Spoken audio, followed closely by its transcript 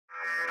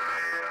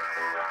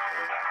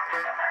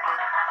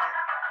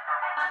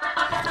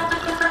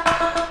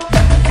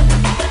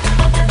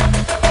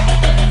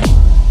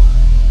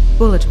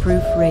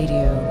Bulletproof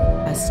Radio,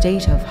 a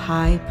state of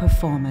high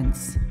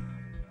performance.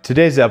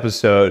 Today's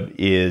episode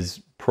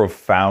is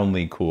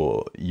profoundly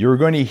cool. You're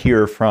going to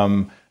hear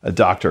from a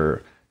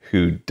doctor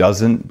who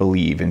doesn't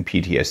believe in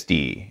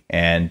PTSD,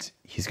 and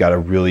he's got a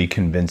really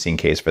convincing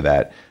case for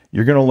that.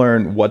 You're going to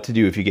learn what to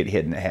do if you get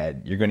hit in the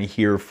head. You're going to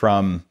hear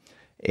from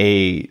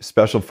a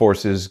Special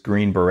Forces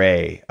Green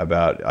Beret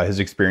about his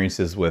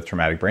experiences with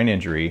traumatic brain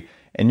injury.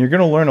 And you're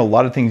going to learn a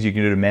lot of things you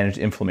can do to manage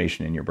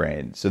inflammation in your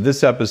brain. So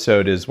this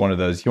episode is one of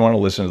those, you want to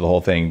listen to the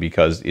whole thing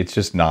because it's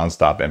just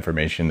nonstop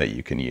information that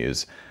you can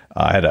use.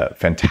 I had a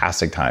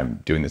fantastic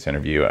time doing this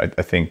interview. I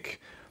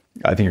think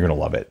you're going to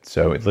love it.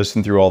 So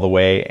listen through all the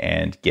way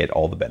and get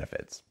all the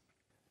benefits.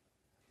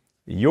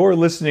 You're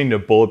listening to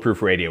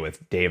Bulletproof Radio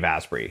with Dave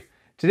Asprey.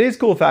 Today's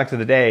cool fact of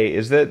the day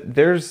is that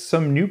there's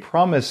some new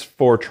promise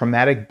for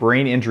traumatic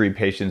brain injury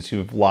patients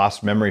who've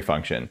lost memory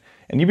function.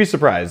 And you'd be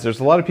surprised, there's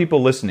a lot of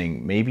people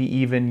listening, maybe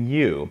even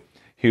you,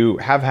 who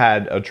have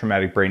had a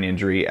traumatic brain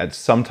injury at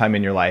some time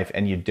in your life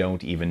and you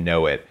don't even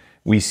know it.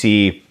 We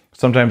see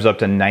sometimes up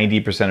to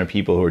 90% of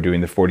people who are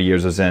doing the 40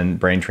 years of Zen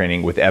brain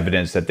training with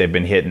evidence that they've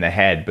been hit in the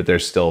head, but they're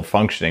still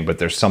functioning, but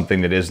there's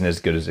something that isn't as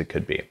good as it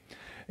could be.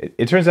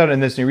 It turns out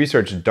in this new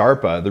research,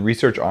 DARPA, the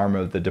research arm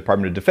of the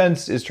Department of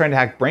Defense, is trying to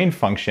hack brain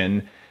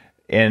function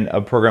in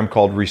a program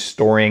called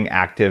Restoring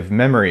Active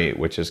Memory,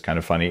 which is kind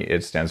of funny.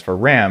 It stands for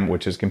RAM,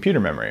 which is computer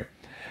memory.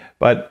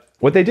 But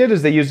what they did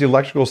is they used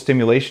electrical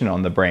stimulation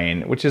on the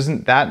brain, which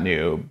isn't that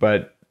new,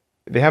 but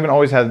they haven't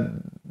always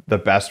had the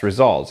best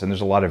results, and there's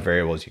a lot of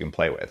variables you can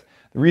play with.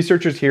 The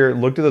researchers here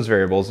looked at those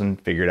variables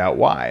and figured out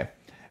why.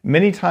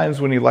 Many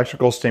times when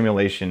electrical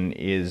stimulation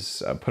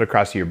is put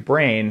across your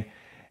brain,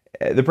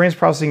 the brain's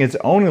processing its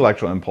own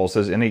electrical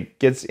impulses and it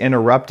gets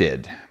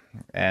interrupted.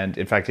 And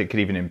in fact, it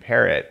could even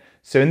impair it.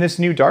 So in this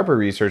new DARPA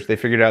research, they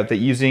figured out that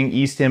using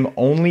eStim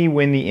only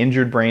when the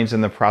injured brain's in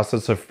the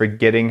process of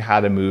forgetting how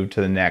to move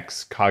to the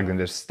next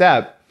cognitive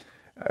step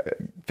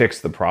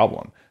fixed the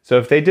problem. So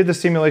if they did the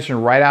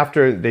stimulation right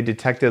after they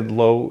detected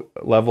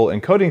low-level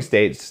encoding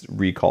states,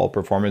 recall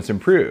performance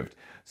improved.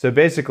 So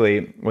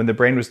basically, when the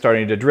brain was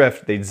starting to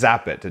drift, they'd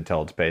zap it to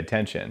tell it to pay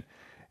attention.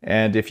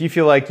 And if you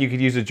feel like you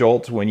could use a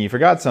jolt when you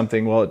forgot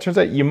something, well, it turns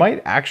out you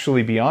might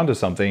actually be onto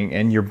something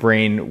and your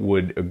brain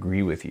would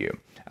agree with you.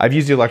 I've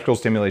used electrical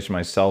stimulation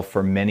myself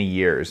for many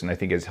years, and I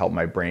think it's helped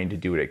my brain to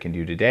do what it can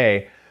do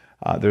today.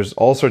 There's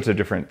all sorts of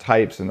different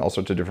types and all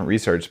sorts of different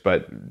research,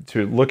 but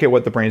to look at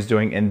what the brain's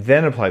doing and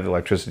then apply the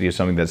electricity is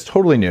something that's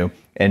totally new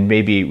and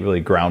maybe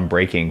really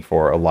groundbreaking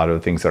for a lot of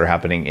the things that are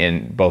happening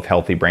in both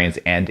healthy brains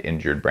and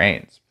injured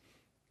brains.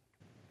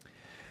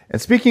 And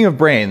speaking of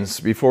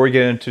brains, before we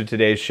get into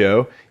today's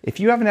show,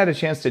 if you haven't had a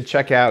chance to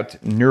check out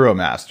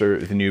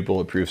Neuromaster, the new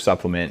Bulletproof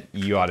supplement,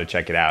 you ought to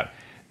check it out.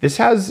 This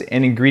has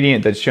an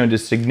ingredient that's shown to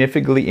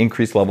significantly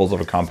increase levels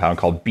of a compound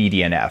called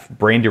BDNF,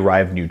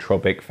 brain-derived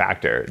nootropic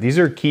factor. These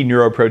are key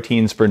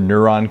neuroproteins for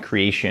neuron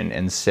creation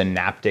and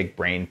synaptic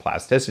brain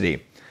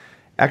plasticity.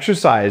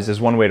 Exercise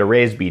is one way to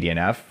raise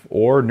BDNF,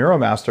 or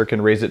Neuromaster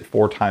can raise it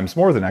 4 times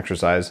more than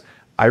exercise.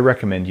 I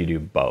recommend you do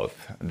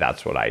both.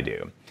 That's what I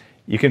do.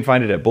 You can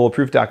find it at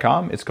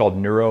bulletproof.com. It's called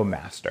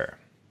Neuromaster.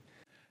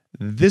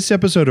 This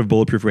episode of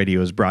Bulletproof Radio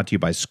is brought to you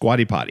by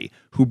Squatty Potty,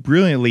 who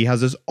brilliantly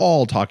has us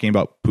all talking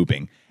about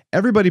pooping.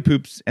 Everybody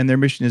poops, and their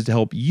mission is to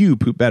help you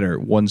poop better,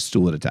 one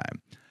stool at a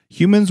time.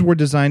 Humans were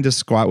designed to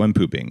squat when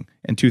pooping,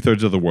 and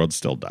 2/3 of the world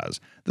still does.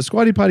 The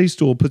Squatty Potty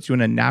stool puts you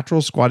in a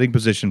natural squatting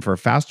position for a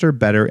faster,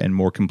 better, and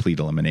more complete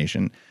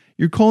elimination.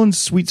 Your colon's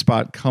sweet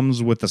spot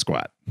comes with the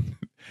squat.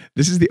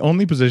 This is the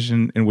only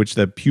position in which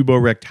the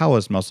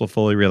puborectalis muscle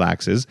fully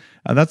relaxes.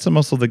 That's the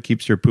muscle that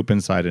keeps your poop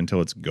inside until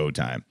it's go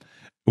time.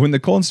 When the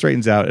colon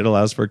straightens out, it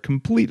allows for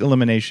complete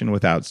elimination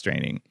without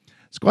straining.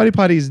 Squatty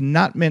Potty is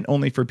not meant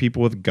only for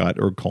people with gut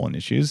or colon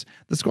issues.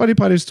 The Squatty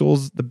Potty stool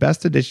is the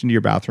best addition to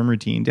your bathroom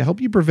routine to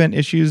help you prevent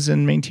issues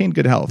and maintain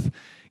good health.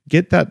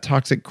 Get that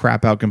toxic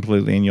crap out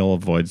completely and you'll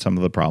avoid some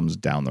of the problems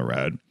down the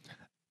road.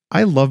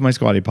 I love my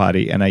Squatty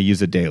Potty and I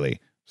use it daily,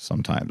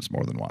 sometimes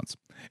more than once.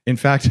 In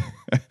fact,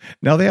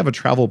 now they have a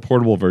travel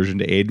portable version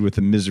to aid with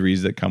the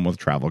miseries that come with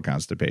travel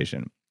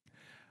constipation.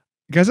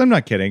 Guys, I'm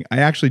not kidding. I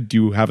actually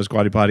do have a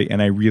Squatty Potty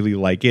and I really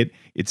like it.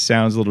 It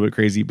sounds a little bit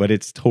crazy, but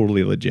it's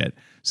totally legit.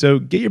 So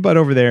get your butt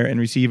over there and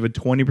receive a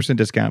 20%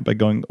 discount by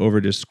going over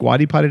to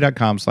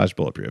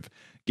squattypotty.com/bulletproof.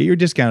 Get your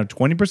discount of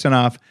 20%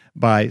 off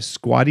by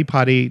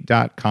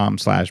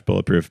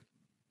squattypotty.com/bulletproof.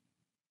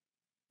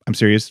 I'm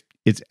serious.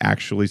 It's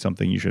actually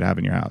something you should have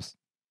in your house.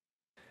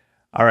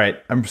 All right.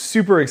 I'm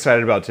super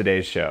excited about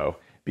today's show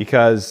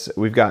because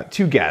we've got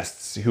 2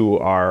 guests who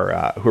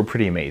are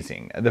pretty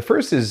amazing. The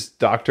first is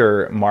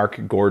Dr.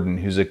 Mark Gordon,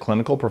 who's a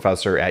clinical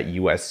professor at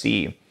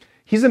USC.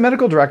 He's the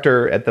medical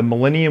director at the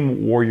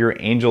Millennium Warrior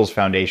Angels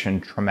Foundation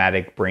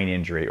Traumatic Brain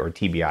Injury, or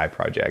TBI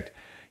project.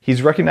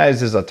 He's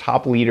recognized as a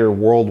top leader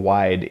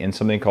worldwide in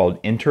something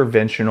called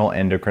interventional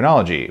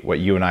endocrinology, what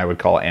you and I would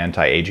call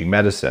anti-aging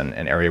medicine,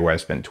 an area where I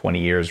spent 20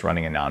 years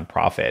running a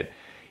nonprofit.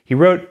 He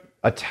wrote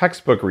a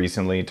textbook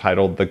recently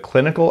titled The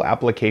Clinical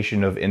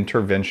Application of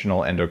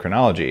Interventional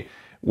Endocrinology,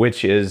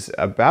 which is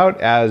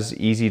about as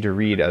easy to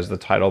read as the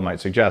title might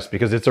suggest,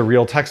 because it's a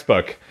real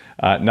textbook,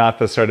 not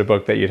the sort of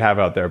book that you'd have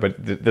out there. But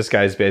this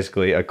guy is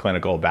basically a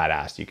clinical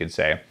badass, you could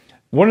say.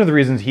 One of the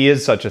reasons he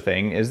is such a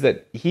thing is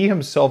that he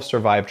himself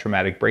survived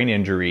traumatic brain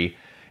injury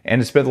and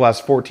has spent the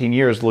last 14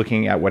 years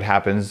looking at what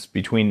happens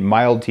between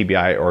mild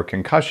TBI or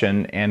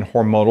concussion and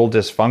hormonal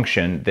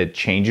dysfunction that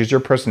changes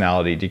your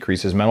personality,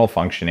 decreases mental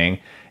functioning,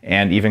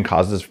 and even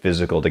causes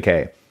physical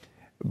decay.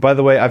 By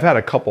the way, I've had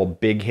a couple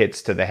big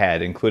hits to the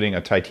head, including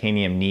a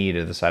titanium knee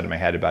to the side of my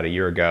head about a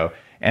year ago.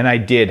 And I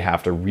did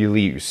have to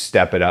really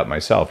step it up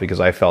myself because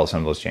I felt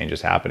some of those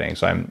changes happening.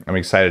 So I'm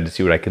excited to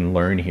see what I can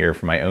learn here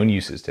for my own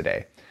uses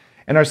today.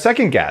 And our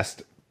second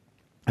guest,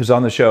 who's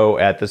on the show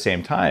at the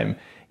same time,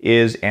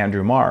 is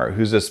Andrew Marr,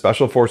 who's a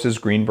Special Forces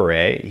Green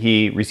Beret.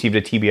 He received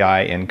a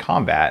TBI in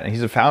combat, and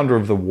he's a founder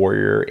of the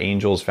Warrior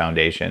Angels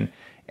Foundation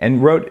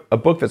and wrote a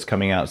book that's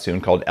coming out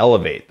soon called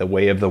Elevate, The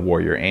Way of the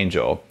Warrior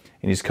Angel.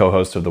 And he's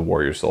co-host of the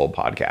Warrior Soul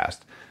podcast.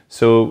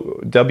 So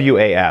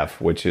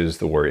WAF, which is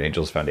the Warrior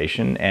Angels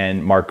Foundation,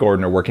 and Mark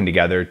Gordon are working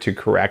together to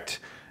correct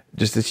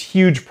just this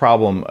huge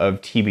problem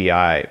of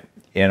TBI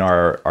in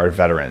our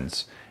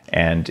veterans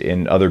and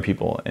in other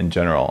people in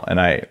general. And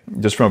I,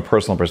 just from a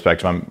personal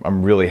perspective,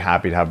 I'm really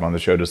happy to have him on the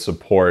show to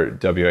support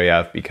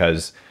WAF,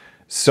 because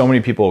so many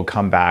people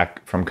come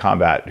back from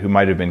combat who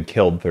might have been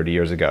killed 30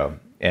 years ago.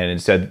 And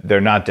instead,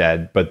 they're not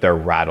dead, but they're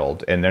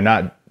rattled. And they're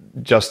not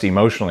just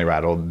emotionally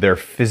rattled, they're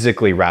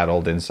physically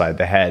rattled inside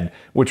the head,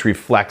 which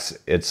reflects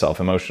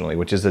itself emotionally,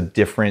 which is a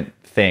different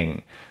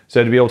thing.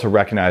 So to be able to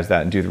recognize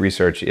that and do the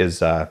research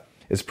is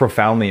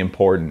profoundly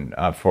important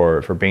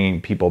for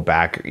bringing people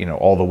back,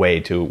 all the way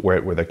to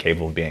where they're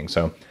capable of being.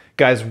 So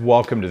guys,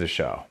 welcome to the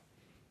show.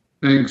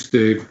 Thanks,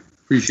 Dave.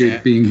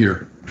 Appreciate being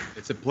here.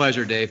 It's a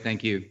pleasure, Dave.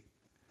 Thank you.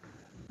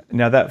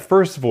 Now, that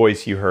first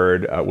voice you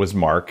heard was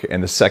Mark,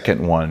 and the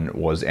second one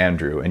was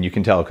Andrew. And you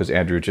can tell because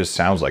Andrew just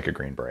sounds like a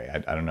Green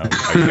Beret. I don't know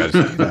how you guys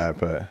do that,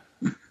 but...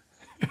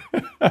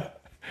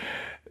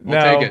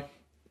 We'll take it.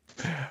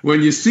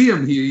 When you see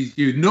him,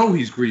 you know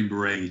he's Green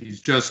Beret.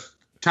 He's just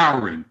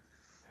towering.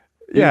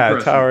 Yeah,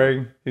 impressive.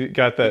 Towering. He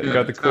got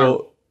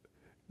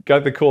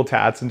the cool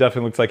tats, and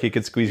definitely looks like he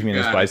could squeeze me in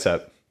his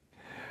bicep.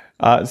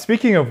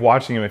 Speaking of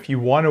watching him, if you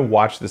want to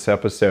watch this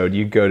episode,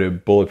 you go to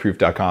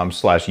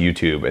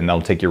bulletproof.com/YouTube, and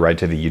that'll take you right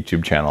to the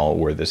YouTube channel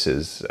where this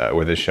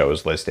show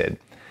is listed.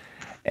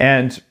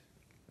 And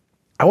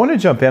I want to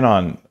jump in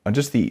on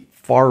just the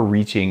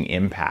far-reaching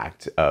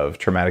impact of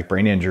traumatic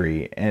brain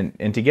injury,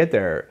 and to get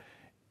there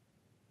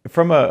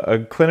from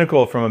a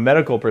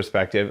medical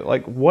perspective,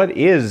 like, what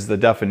is the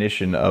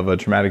definition of a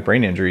traumatic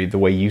brain injury the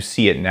way you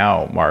see it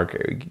now, Mark,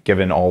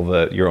 given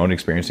all your own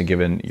experience and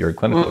given your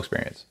clinical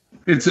experience?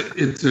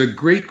 It's a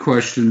great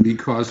question,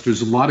 because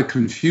there's a lot of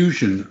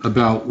confusion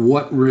about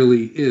what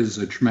really is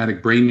a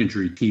traumatic brain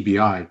injury,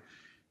 TBI.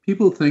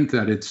 People think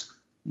that it's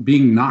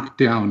being knocked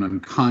down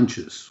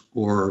unconscious,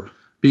 or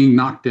being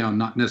knocked down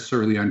not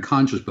necessarily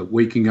unconscious, but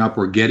waking up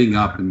or getting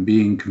up and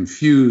being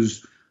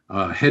confused,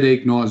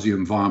 headache, nausea,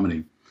 and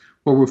vomiting.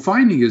 What we're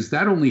finding is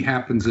that only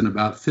happens in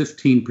about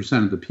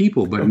 15% of the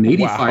people, but in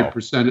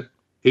 85%,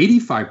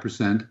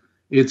 85%,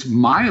 it's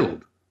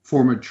mild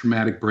form of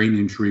traumatic brain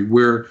injury,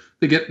 where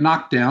they get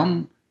knocked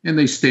down and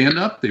they stand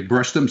up, they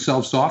brush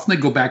themselves off, and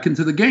they go back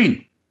into the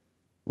game.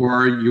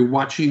 Or you're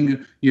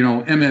watching,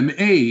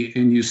 MMA,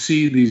 and you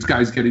see these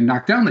guys getting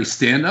knocked down, they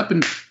stand up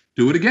and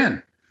do it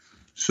again.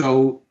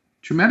 So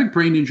traumatic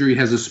brain injury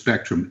has a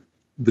spectrum.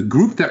 The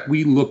group that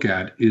we look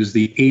at is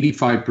the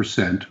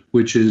 85%,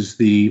 which is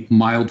the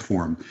mild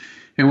form.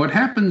 And what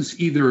happens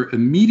either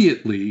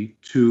immediately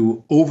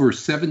to over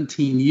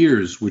 17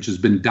 years, which has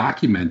been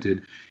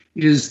documented,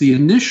 is the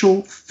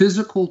initial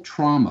physical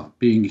trauma,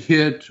 being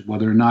hit,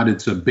 whether or not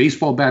it's a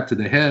baseball bat to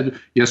the head.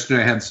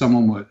 Yesterday I had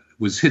someone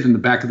was hit in the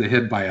back of the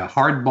head by a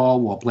hard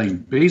ball while playing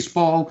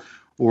baseball,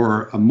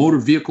 or a motor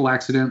vehicle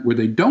accident where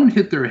they don't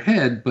hit their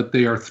head, but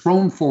they are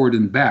thrown forward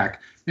and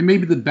back, and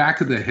maybe the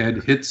back of the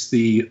head hits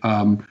the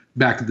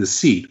back of the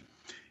seat.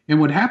 And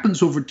what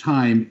happens over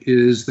time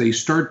is they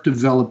start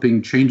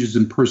developing changes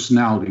in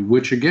personality,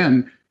 which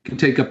again can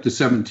take up to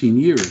 17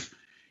 years.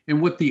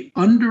 And what the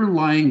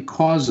underlying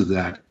cause of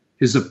that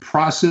is a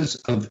process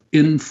of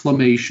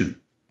inflammation.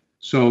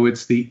 So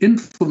it's the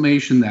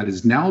inflammation that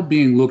is now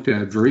being looked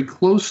at very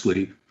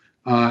closely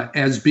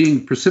as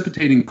being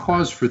precipitating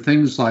cause for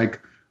things like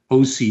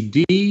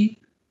OCD,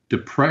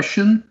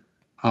 depression,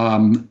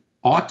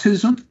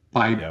 autism,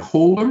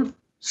 bipolar,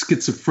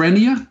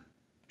 schizophrenia.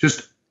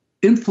 Just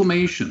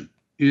inflammation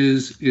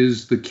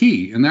is the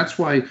key. And that's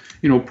why,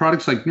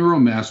 products like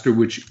Neuromaster,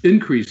 which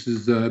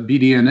increases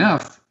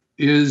BDNF,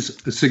 is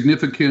a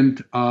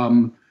significant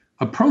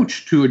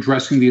approach to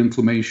addressing the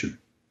inflammation.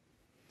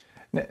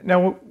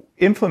 Now,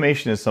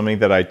 inflammation is something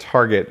that I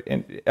target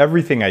in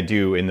everything I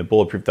do in the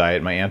Bulletproof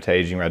diet, my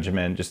anti-aging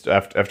regimen, just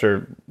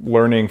after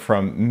learning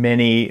from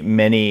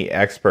many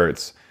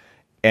experts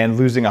and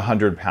losing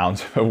 100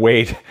 pounds of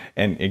weight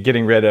and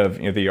getting rid of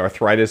the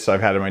arthritis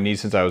I've had in my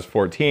knees since I was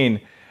 14.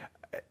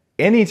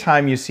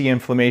 Anytime you see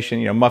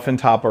inflammation, muffin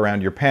top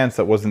around your pants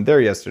that wasn't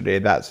there yesterday,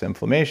 that's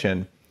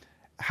inflammation.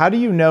 How do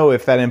you know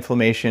if that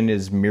inflammation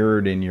is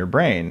mirrored in your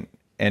brain?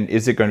 And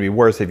is it going to be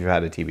worse if you've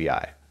had a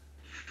TBI?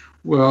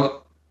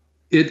 Well,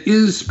 it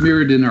is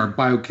mirrored in our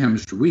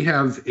biochemistry. We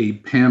have a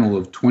panel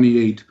of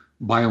 28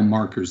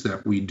 biomarkers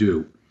that we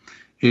do.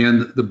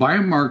 And the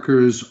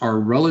biomarkers are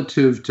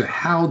relative to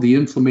how the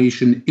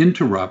inflammation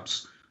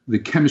interrupts the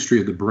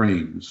chemistry of the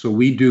brain. So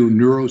we do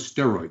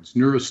neurosteroids.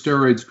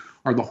 Neurosteroids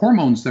are the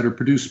hormones that are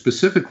produced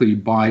specifically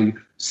by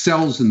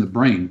cells in the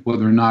brain,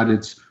 whether or not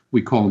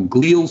we call them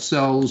glial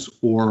cells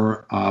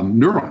or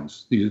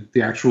neurons,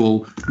 the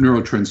actual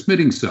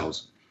neurotransmitting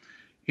cells.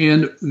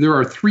 And there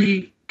are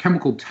 3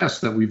 chemical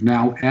tests that we've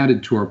now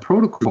added to our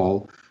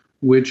protocol,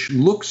 which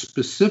look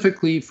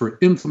specifically for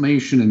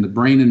inflammation in the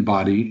brain and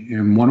body.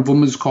 And one of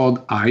them is called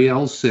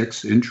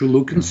IL-6,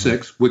 interleukin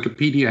 6.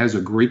 Wikipedia has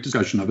a great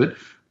discussion of it.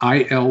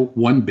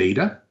 IL-1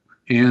 beta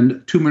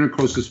and tumor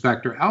necrosis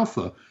factor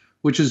alpha,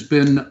 which has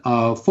been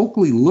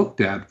focally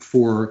looked at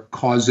for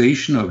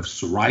causation of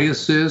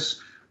psoriasis,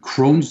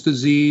 Crohn's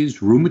disease,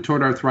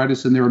 rheumatoid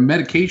arthritis, and there are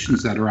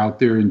medications that are out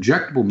there,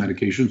 injectable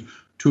medications,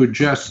 to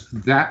adjust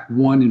that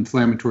one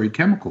inflammatory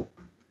chemical.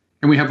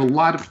 And we have a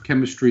lot of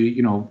chemistry,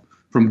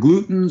 from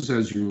glutens,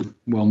 as you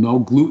well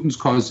know. Glutens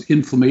cause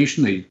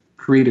inflammation. They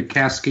create a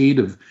cascade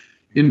of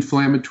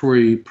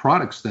inflammatory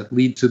products that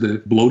lead to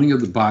the bloating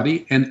of the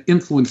body and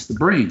influence the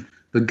brain.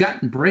 The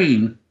gut and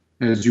brain,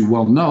 as you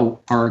well know,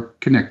 are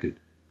connected.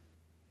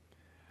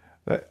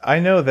 I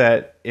know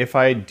that if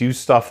I do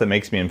stuff that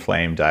makes me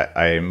inflamed,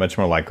 I'm much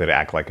more likely to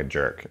act like a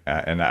jerk.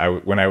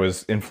 When I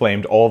was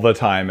inflamed all the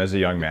time as a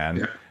young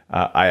man,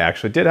 I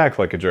actually did act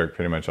like a jerk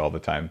pretty much all the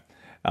time.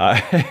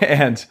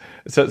 And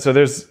so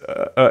there's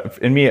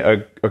in me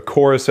a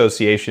core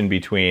association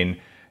between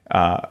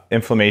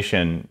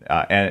inflammation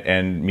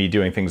and me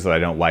doing things that I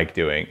don't like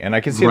doing. And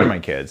I can see it in my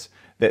kids.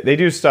 They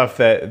do stuff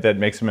that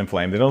makes them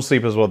inflamed. They don't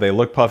sleep as well. They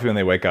look puffy when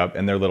they wake up,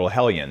 and they're little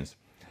hellions.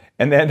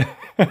 And then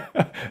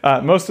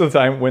most of the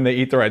time when they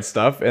eat the right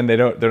stuff and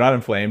they're not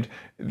inflamed,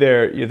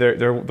 they're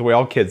the way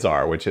all kids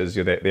are, which is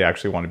they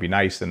actually want to be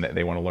nice and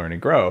they want to learn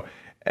and grow.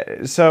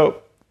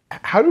 So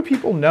how do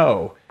people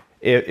know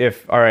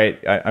if all right,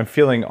 I'm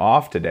feeling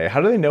off today?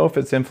 How do they know if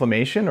it's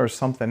inflammation or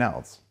something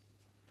else?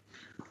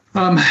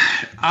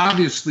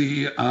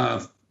 Obviously,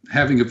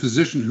 having a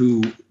physician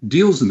who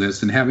deals in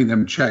this and having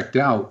them checked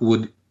out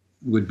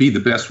would be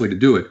the best way to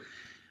do it.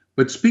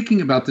 But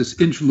speaking about this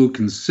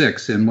interleukin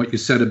 6 and what you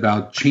said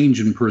about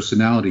change in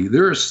personality,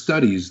 there are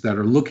studies that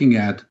are looking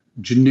at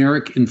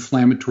generic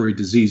inflammatory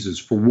diseases.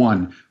 For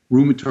one,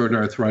 rheumatoid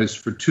arthritis.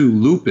 For 2,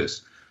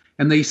 lupus.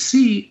 And they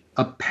see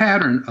a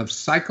pattern of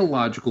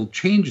psychological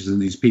changes in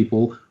these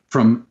people,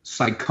 from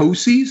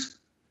psychoses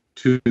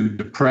to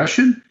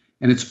depression,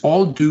 and it's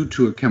all due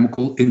to a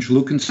chemical,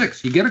 interleukin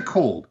 6. You get a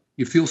cold,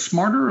 you feel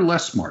smarter or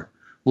less smart?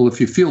 Well,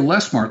 if you feel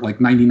less smart, like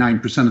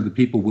 99% of the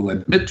people will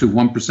admit to,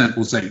 1%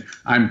 will say,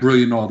 I'm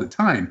brilliant all the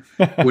time.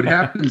 What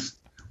happens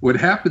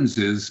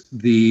is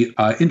the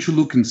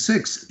interleukin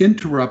 6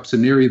 interrupts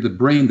an area of the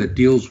brain that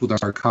deals with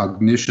our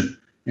cognition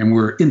and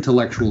where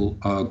intellectual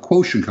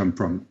quotient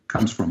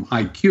comes from,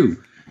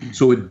 IQ.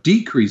 So it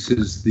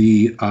decreases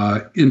the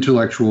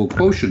intellectual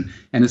quotient.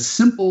 And a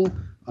simple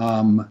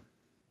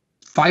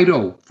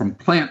phyto from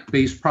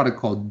plant-based product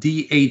called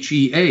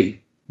DHEA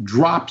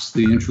drops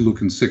the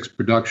interleukin 6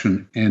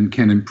 production and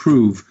can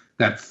improve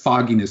that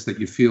fogginess that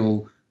you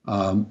feel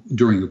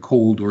during a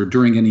cold or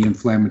during any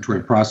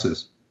inflammatory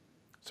process.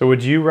 So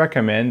would you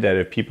recommend that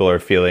if people are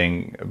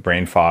feeling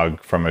brain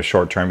fog from a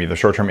either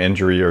short-term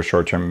injury or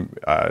short-term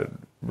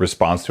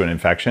response to an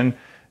infection,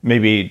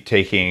 maybe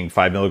taking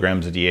 5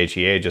 milligrams of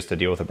DHEA just to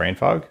deal with the brain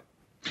fog?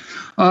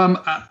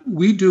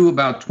 We do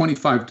about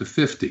 25 to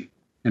 50,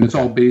 and it's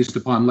all based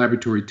upon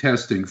laboratory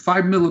testing.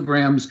 5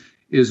 milligrams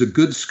is a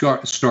good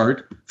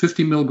start.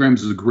 50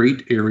 milligrams is a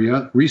great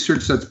area.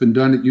 Research that's been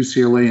done at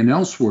UCLA and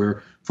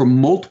elsewhere for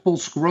multiple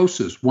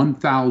sclerosis,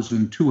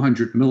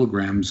 1,200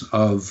 milligrams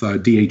of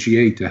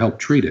DHEA to help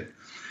treat it.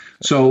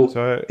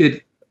 So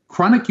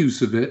chronic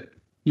use of it,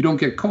 you don't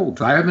get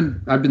colds. I've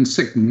been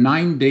sick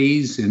 9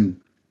 days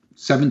in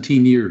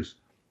 17 years.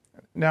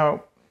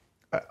 Now,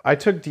 I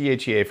took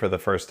DHEA for the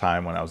first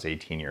time when I was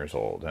 18 years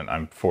old, and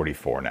I'm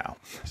 44 now.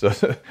 So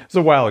it's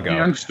a while ago.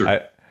 Youngster.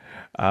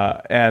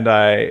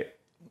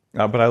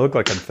 But I look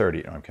like I'm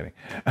 30. No, I'm kidding.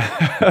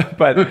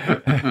 But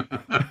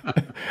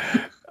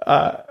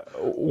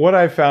what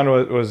I found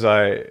was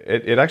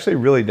it actually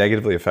really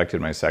negatively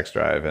affected my sex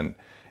drive.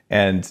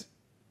 And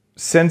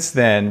since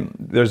then,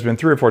 there's been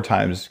 3 or 4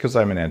 times, because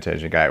I'm an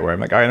anti-aging guy, where I'm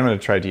like, all right, I'm going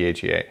to try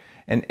DHEA.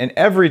 And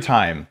every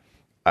time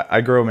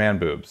I grow man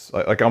boobs,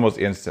 like almost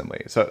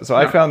instantly. So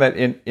I found that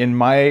in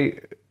my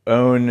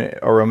own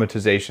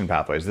aromatization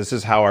pathways. This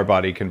is how our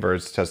body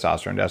converts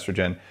testosterone to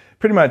estrogen.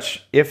 Pretty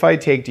much, if I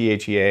take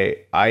DHEA,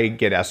 I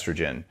get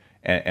estrogen.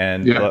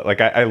 And like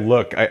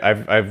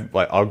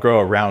I'll grow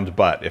a round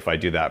butt if I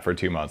do that for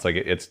 2 months. Like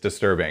it's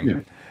disturbing. Yeah.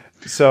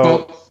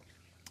 So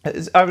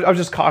I'll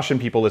just caution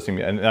people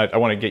listening, and I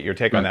want to get your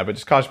take on that, but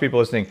just caution people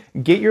listening,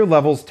 get your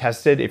levels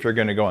tested if you're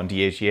going to go on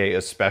DHEA,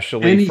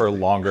 especially for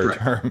longer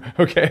term.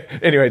 Okay.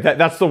 Anyway,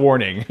 that's the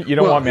warning. You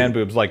don't want man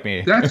boobs like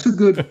me. That's a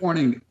good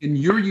warning. In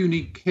your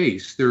unique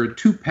case, there are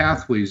two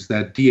pathways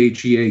that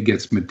DHEA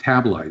gets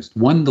metabolized.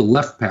 One, the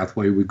left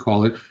pathway, we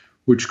call it,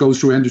 which goes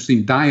through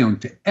androstenedione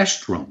to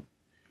estrone.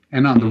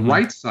 And on the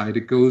right side,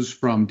 it goes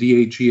from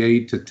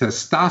DHEA to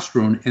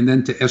testosterone and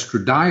then to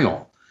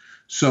estradiol.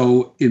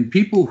 So in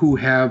people who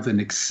have an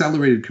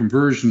accelerated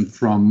conversion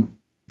from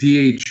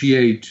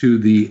DHEA to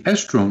the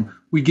estrone,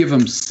 we give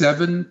them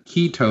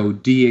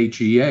 7-keto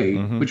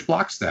DHEA, which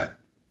blocks that.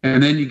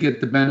 And then you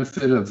get the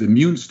benefit of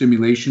immune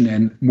stimulation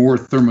and more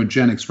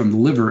thermogenics from the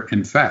liver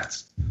and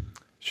fats.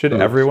 Should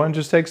everyone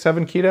just take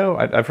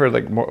 7-keto? I've heard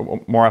like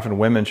more often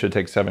women should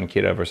take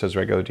 7-keto versus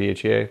regular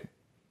DHEA.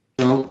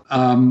 Well,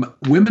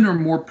 women are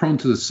more prone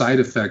to the side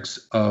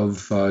effects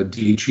of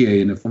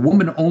DHEA. And if a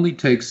woman only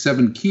takes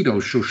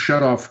 7-keto, she'll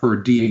shut off her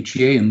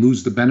DHEA and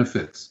lose the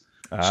benefits.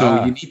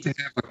 So you need to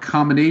have a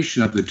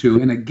combination of the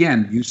two. And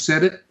again, you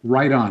said it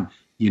right on.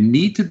 You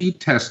need to be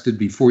tested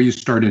before you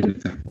start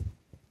anything.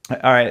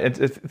 All right.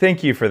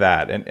 Thank you for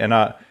that. And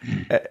I've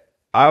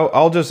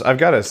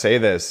got to say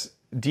this.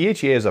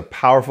 DHEA is a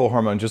powerful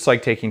hormone, just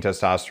like taking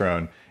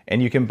testosterone,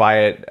 and you can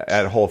buy it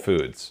at Whole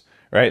Foods.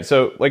 Right.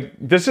 So like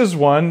this is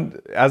one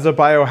as a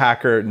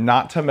biohacker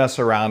not to mess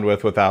around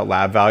with without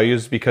lab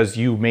values, because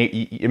it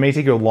may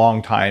take you a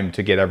long time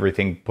to get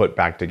everything put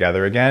back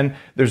together again.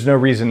 There's no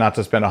reason not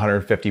to spend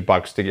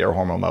 $150 to get your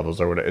hormone levels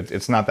or whatever.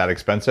 It's not that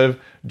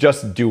expensive.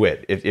 Just do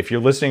it. If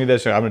you're listening to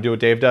this, I'm going to do what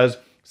Dave does.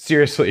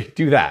 Seriously,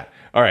 do that.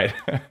 All right.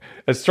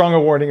 As strong a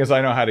warning as I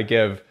know how to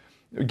give,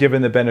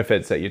 given the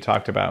benefits that you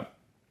talked about.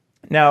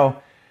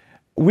 Now,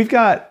 we've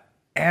got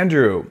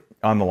Andrew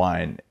on the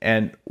line.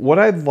 And what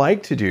I'd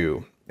like to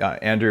do,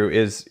 Andrew,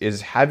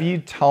 is have you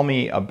tell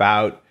me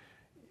about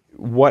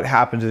what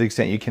happened, to the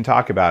extent you can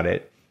talk about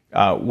it,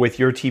 with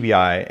your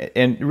TBI.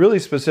 And really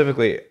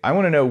specifically, I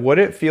want to know what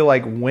it feel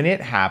like when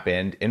it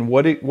happened, and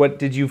what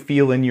did you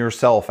feel in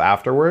yourself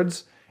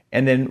afterwards?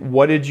 And then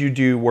what did you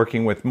do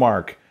working with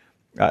Mark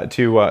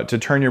to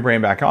turn your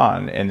brain back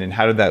on? And then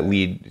how did that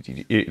lead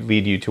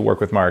you to work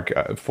with Mark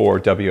for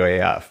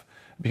WAF?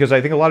 Because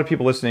I think a lot of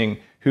people listening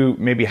who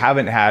maybe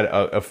haven't had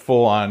a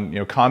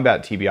full-on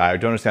combat TBI or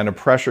don't understand a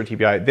pressure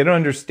TBI, they don't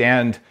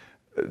understand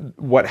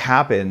what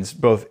happens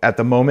both at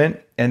the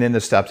moment and then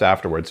the steps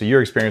afterwards. So your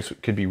experience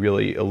could be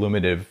really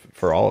illuminative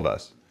for all of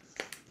us.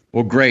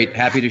 Well, great.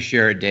 Happy to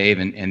share it, Dave.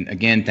 And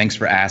again, thanks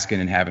for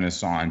asking and having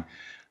us on.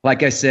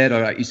 Like I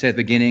said, you said at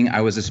the beginning, I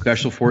was a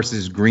Special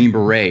Forces Green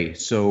Beret.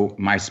 So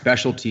my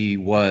specialty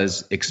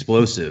was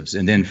explosives.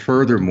 And then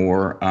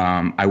furthermore,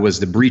 I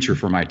was the breacher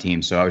for my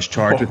team. So I was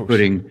charged with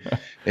putting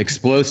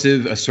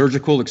a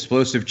surgical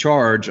explosive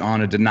charge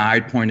on a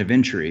denied point of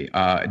entry,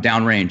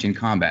 downrange in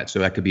combat. So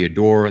that could be a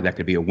door, that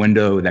could be a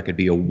window, that could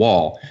be a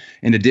wall,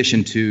 in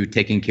addition to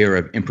taking care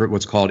of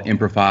what's called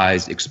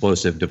improvised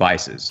explosive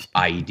devices,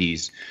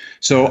 IEDs.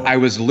 So I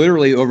was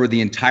literally over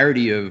the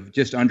entirety of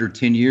just under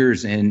 10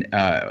 years in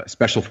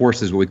Special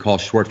Forces, what we call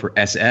short for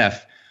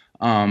SF.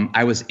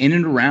 I was in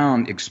and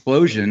around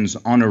explosions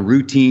on a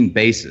routine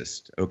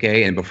basis.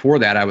 Okay. And before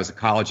that, I was a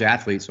college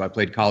athlete, so I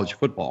played college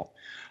football.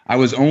 I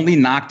was only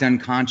knocked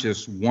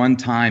unconscious one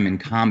time in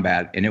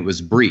combat, and it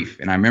was brief.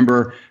 And I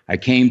remember I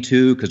came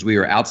to because we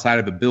were outside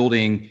of a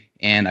building,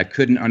 and I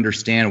couldn't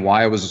understand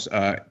why I was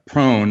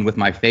prone with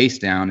my face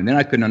down. And then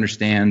I couldn't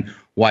understand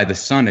why the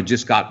sun had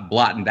just got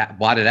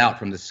blotted out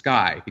from the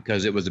sky,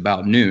 because it was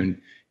about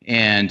noon.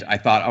 And I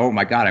thought, oh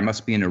my God, I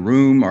must be in a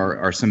room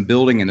or some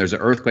building, and there's an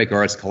earthquake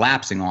or it's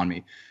collapsing on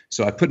me.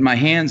 So I put my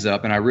hands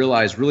up, and I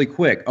realized really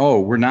quick, oh,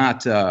 we're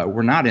not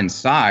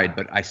inside,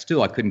 but I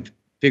couldn't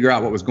figure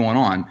out what was going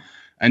on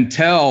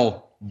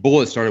until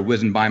bullets started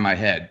whizzing by my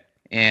head,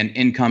 and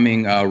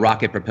incoming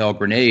rocket propelled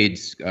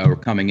grenades were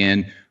coming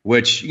in,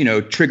 which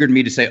triggered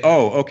me to say,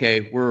 oh,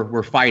 okay,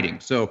 we're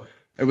fighting. So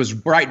it was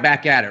right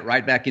back at it,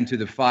 right back into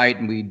the fight,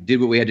 and we did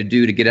what we had to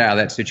do to get out of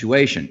that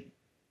situation.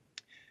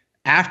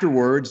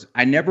 Afterwards,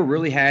 I never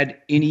really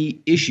had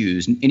any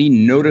issues, any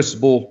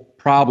noticeable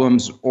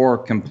problems or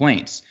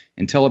complaints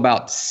until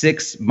about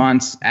 6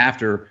 months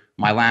after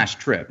my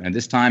last trip. And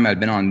this time I'd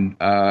been on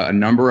a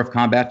number of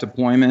combat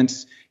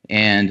deployments,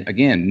 and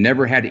again,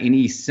 never had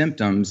any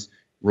symptoms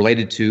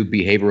related to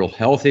behavioral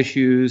health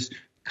issues,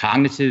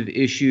 cognitive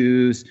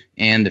issues,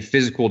 and the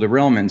physical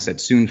derailments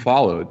that soon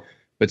followed.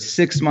 But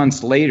 6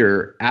 months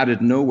later, out of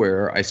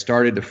nowhere,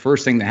 the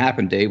first thing that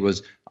happened, Dave,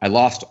 was I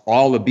lost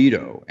all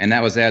libido. And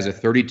that was as a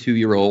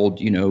 32-year-old,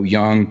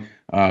 young,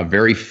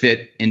 very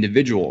fit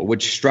individual,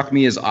 which struck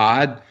me as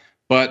odd,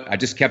 but I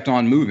just kept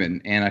on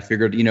moving. And I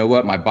figured,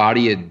 what, my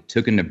body had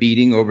taken a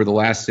beating over the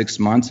last 6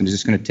 months, and it's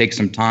just going to take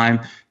some time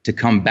to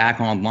come back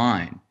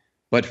online.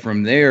 But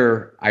from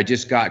there, I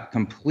just got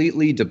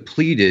completely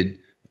depleted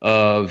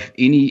of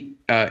any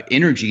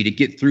energy to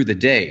get through the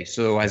day.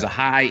 So as a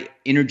high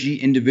energy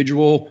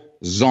individual,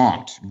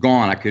 zonked,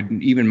 gone. I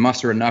couldn't even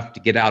muster enough to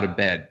get out of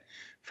bed.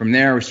 From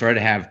there, we started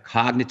to have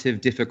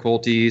cognitive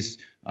difficulties,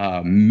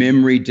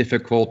 memory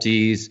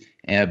difficulties.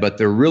 But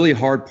the really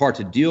hard part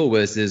to deal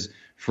with is,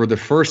 for the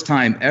first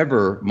time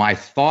ever, my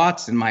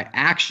thoughts and my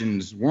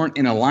actions weren't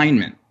in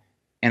alignment.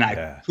 And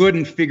I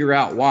couldn't figure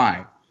out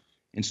why.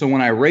 And so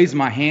when I raised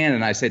my hand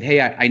and I said,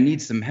 hey, I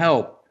need some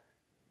help,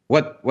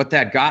 what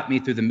that got me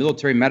through the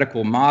military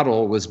medical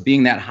model was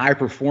being that high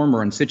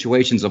performer in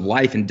situations of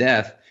life and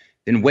death,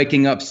 then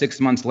waking up 6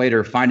 months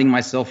later, finding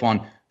myself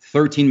on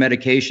 13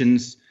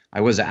 medications.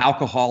 I was an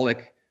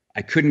alcoholic.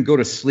 I couldn't go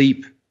to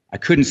sleep. I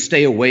couldn't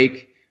stay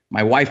awake.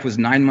 My wife was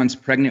 9 months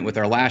pregnant with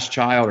our last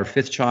child, our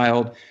fifth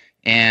child.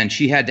 And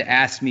she had to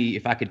ask me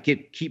if I could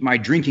keep my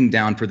drinking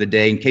down for the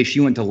day in case she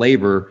went to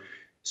labor,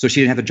 so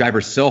she didn't have to drive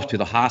herself to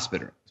the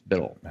hospital.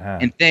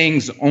 And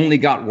things only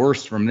got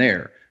worse from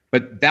there.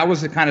 But that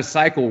was the kind of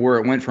cycle where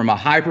it went from a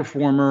high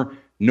performer,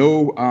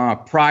 no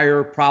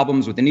prior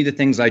problems with any of the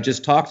things I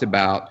just talked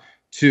about,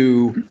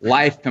 to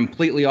life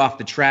completely off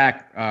the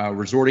track,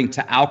 resorting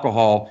to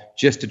alcohol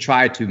just to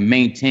try to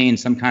maintain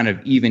some kind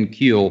of even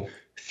keel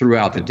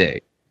throughout the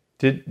day.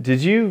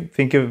 Did you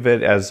think of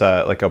it as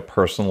like a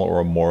personal or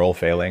a moral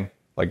failing,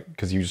 like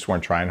because you just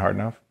weren't trying hard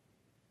enough?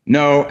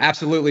 No,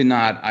 absolutely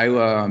not.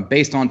 I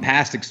based on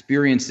past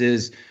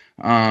experiences,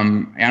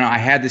 and I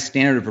had this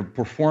standard of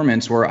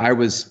performance where I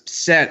was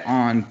set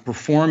on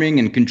performing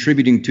and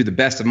contributing to the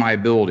best of my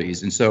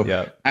abilities, and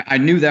so I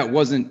knew that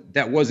wasn't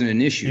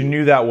an issue. You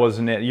knew that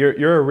wasn't it.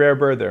 You're a rare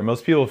bird there.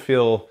 Most people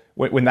feel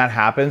when that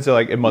happens, they're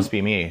like, it must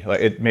be me.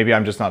 Like maybe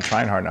I'm just not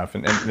trying hard enough,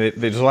 and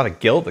there's a lot of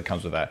guilt that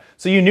comes with that.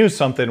 So you knew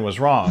something was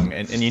wrong,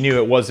 and you knew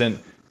it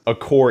wasn't a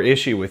core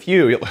issue with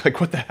you. You're like,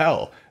 what the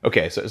hell?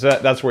 Okay, so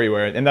that's where you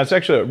were, and that's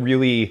actually a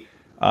really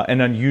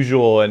an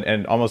unusual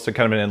and almost a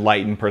kind of an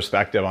enlightened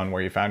perspective on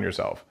where you found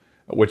yourself,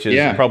 which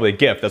is probably a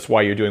gift. That's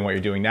why you're doing what you're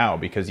doing now,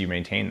 because you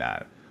maintain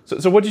that.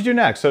 So what did you do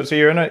next? So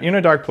you're in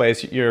a dark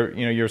place.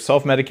 You're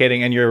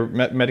self-medicating and you're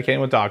medicating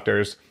with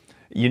doctors.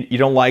 You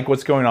don't like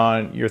what's going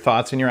on. Your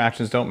thoughts and your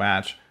actions don't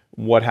match.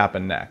 What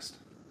happened next?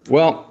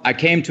 Well, I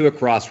came to a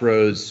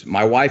crossroads.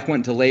 My wife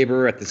went to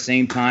labor at the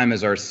same time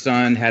as our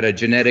son had a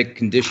genetic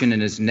condition in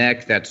his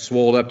neck that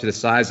swelled up to the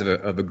size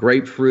of a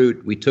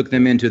grapefruit. We took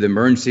them into the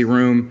emergency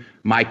room.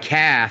 My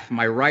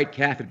right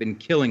calf had been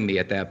killing me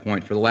at that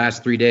point for the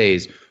last 3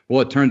 days.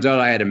 Well, it turns out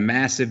I had a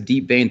massive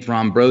deep vein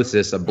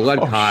thrombosis, a blood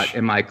clot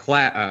in my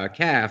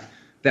calf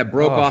that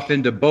broke off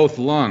into both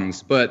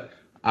lungs. But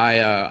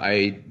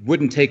I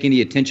wouldn't take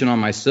any attention on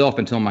myself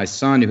until my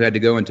son, who had to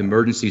go into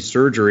emergency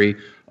surgery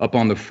up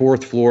on the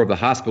 4th floor of the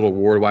hospital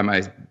ward, while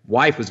my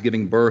wife was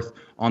giving birth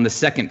on the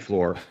 2nd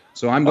floor.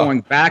 So I'm going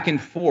back and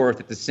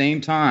forth at the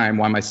same time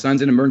while my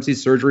son's in emergency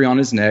surgery on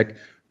his neck.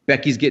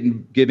 Becky's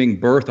giving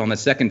birth on the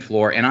 2nd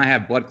floor, and I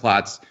have blood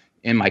clots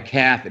in my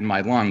calf and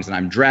my lungs, and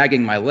I'm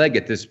dragging my leg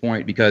at this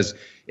point because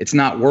it's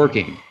not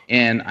working.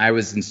 And I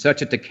was in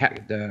such a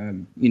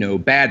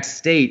bad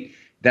state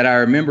that I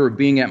remember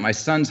being at my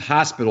son's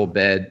hospital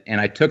bed,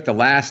 and I took the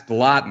last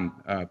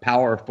Dilaudid,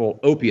 powerful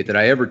opiate that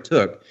I ever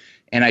took,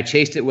 and I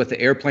chased it with the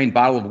airplane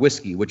bottle of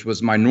whiskey, which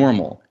was my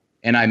normal.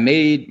 And I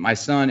made my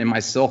son and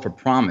myself a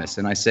promise,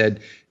 and I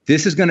said,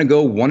 this is going to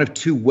go one of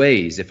two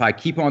ways. If I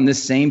keep on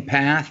this same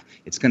path,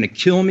 it's going to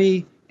kill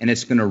me, and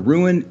it's going to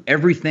ruin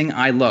everything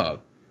I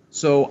love.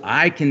 So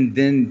I can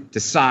then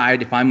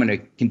decide if I'm going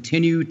to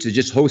continue to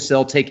just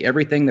wholesale take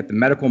everything that the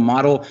medical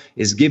model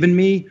is giving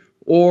me,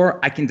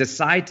 or I can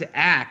decide to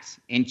act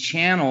and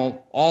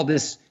channel all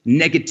this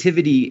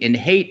negativity and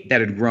hate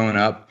that had grown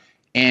up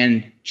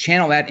and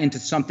channel that into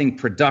something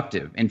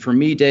productive. And for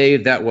me,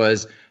 Dave, that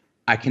was,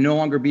 I can no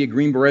longer be a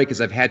Green Beret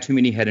because I've had too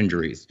many head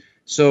injuries.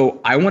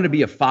 So I want to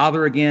be a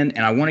father again,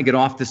 and I want to get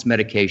off this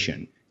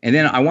medication. And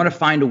then I want to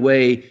find a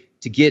way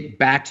to get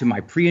back to my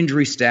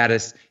pre-injury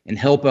status and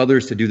help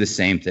others to do the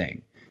same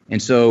thing.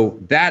 And so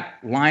that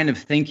line of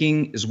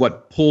thinking is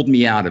what pulled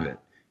me out of it.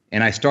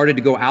 And I started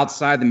to go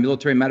outside the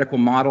military medical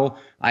model.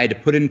 I had to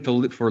put in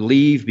for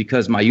leave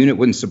because my unit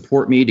wouldn't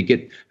support me to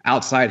get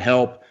outside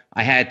help.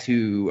 We had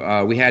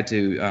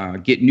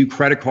to get new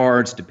credit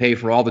cards to pay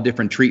for all the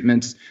different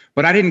treatments.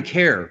 But I didn't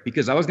care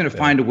because I was going to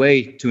find a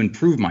way to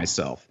improve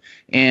myself.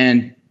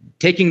 And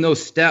taking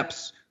those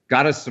steps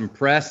got us some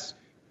press.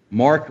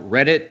 Mark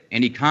read it,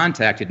 and he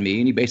contacted me,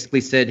 and he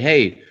basically said,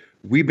 hey,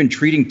 we've been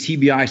treating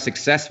TBI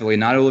successfully,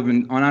 not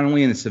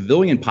only in the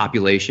civilian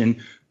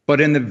population, but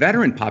in the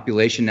veteran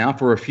population now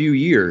for a few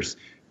years.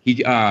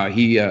 He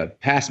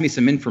passed me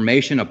some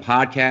information, a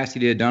podcast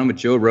he had done with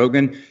Joe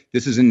Rogan.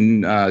 This is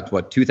in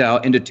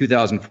into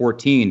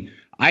 2014.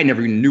 I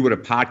never even knew what a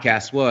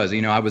podcast was.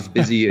 I was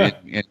busy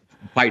in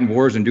fighting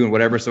wars and doing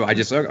whatever. So I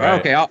just,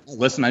 okay, I'll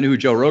listen. I knew who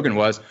Joe Rogan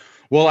was.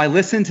 Well, I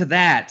listened to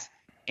that,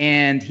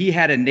 and he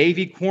had a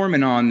Navy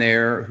corpsman on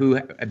there who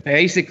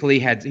basically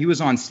he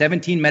was on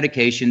 17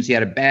 medications. He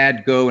had a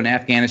bad go in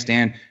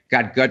Afghanistan,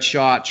 got gut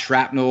shot,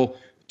 shrapnel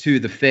to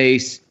the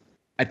face.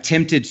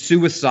 attempted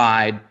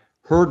suicide,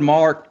 heard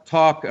Marr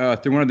talk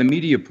through one of the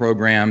media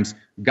programs,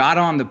 got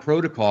on the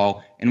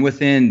protocol, and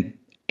within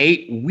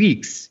 8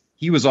 weeks,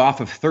 he was off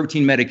of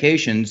 13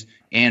 medications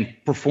and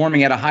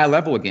performing at a high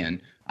level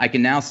again. I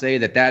can now say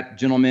that that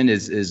gentleman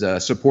is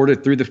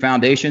supported through the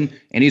foundation,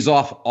 and he's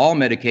off all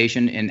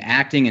medication and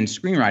acting and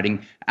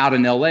screenwriting out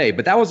in LA.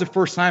 But that was the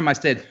first time I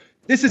said,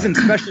 this isn't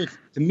special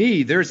to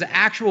me. There's an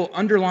actual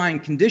underlying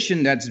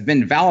condition that's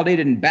been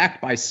validated and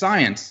backed by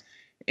science.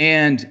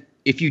 And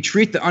if you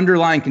treat the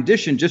underlying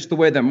condition just the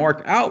way that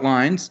Mark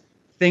outlines,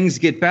 things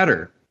get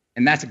better.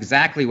 And that's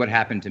exactly what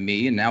happened to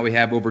me. And now we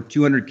have over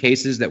 200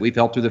 cases that we've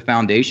helped through the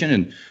foundation.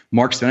 And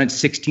Mark's done it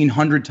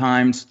 1,600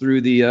 times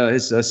through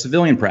his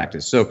civilian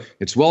practice. So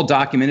it's well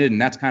documented.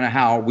 And that's kind of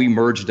how we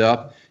merged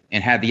up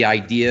and had the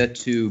idea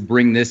to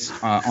bring this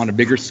on a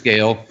bigger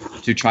scale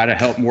to try to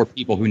help more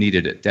people who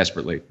needed it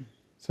desperately.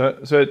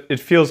 So it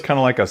feels kind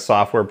of like a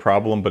software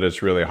problem, but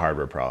it's really a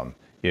hardware problem.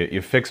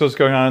 You fix what's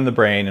going on in the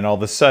brain, and all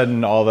of a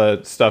sudden, all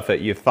the stuff that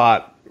you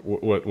thought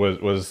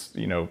was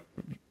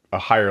a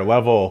higher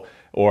level,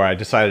 or I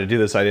decided to do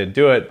this, I didn't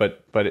do it,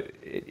 but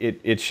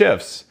it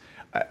shifts.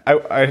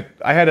 I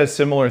had a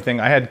similar thing.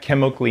 I had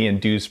chemically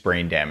induced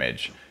brain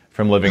damage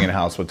from living in a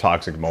house with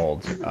toxic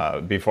mold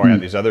before I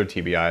had these other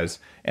TBIs,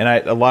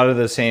 and a lot of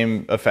the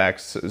same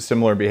effects,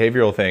 similar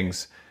behavioral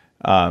things.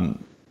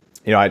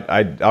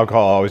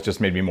 Alcohol always just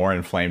made me more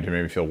inflamed and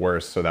made me feel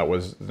worse, so that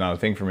was not a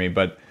thing for me.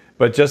 But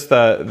just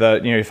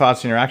the your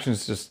thoughts and your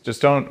actions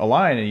just don't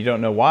align, and you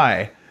don't know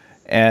why.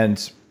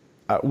 And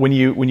when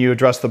you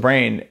address the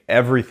brain,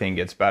 everything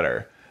gets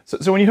better.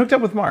 So when you hooked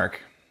up with Mark,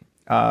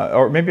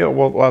 or maybe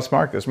we'll ask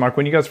Mark this. Mark,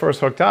 when you guys first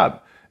hooked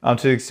up,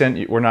 to the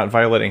extent we're not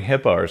violating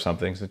HIPAA or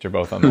something, since you're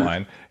both on the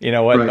line,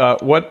 what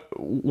Right.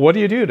 What do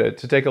you do to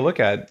take a look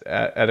at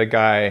a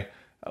guy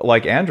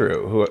like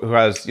Andrew who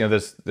has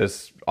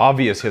this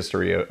obvious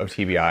history of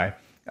TBI,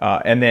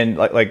 and then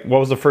like what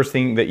was the first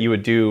thing that you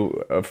would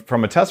do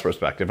from a test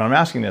perspective? And I'm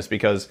asking this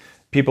because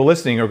people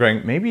listening are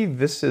going, maybe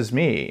this is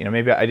me.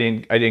 Maybe I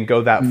didn't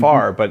go that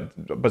far,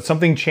 but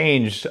something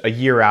changed a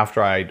year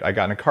after I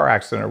got in a car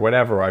accident or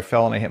whatever, or I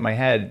fell and I hit my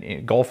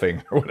head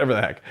golfing or whatever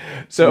the heck.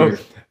 So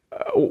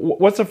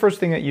what's the first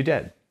thing that you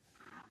did?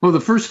 Well,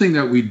 the first thing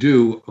that we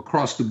do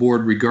across the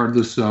board,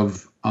 regardless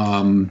of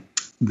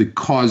the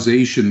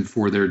causation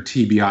for their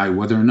TBI,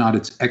 whether or not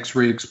it's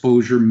X-ray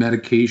exposure,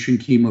 medication,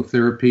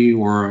 chemotherapy,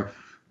 or a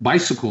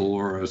bicycle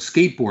or a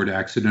skateboard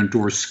accident,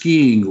 or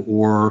skiing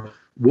or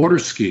water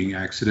skiing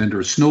accident,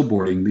 or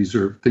snowboarding, these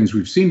are things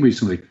we've seen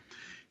recently,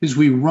 is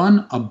we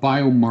run a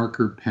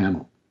biomarker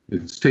panel.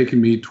 It's taken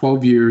me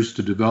 12 years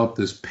to develop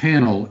this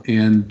panel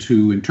and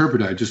to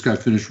interpret it. I just got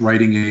finished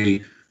writing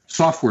a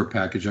software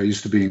package. I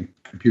used to be in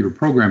computer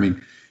programming,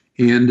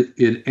 and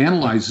it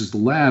analyzes the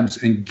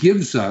labs and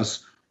gives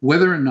us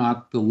whether or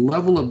not the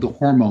level of the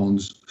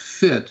hormones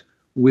fit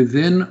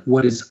within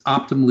what is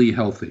optimally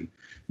healthy.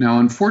 Now,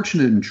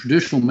 unfortunate in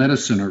traditional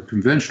medicine or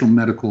conventional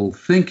medical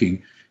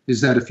thinking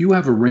is that if you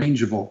have a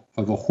range of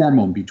a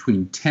hormone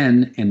between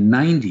 10 and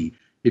 90,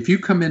 if you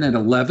come in at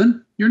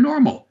 11, you're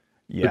normal.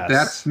 Yes. But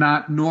that's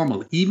not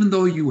normal, even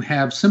though you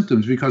have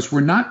symptoms, because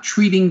we're not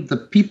treating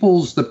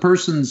the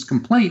person's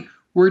complaint,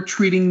 we're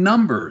treating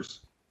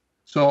numbers.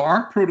 So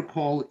our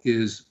protocol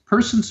is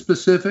person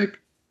specific.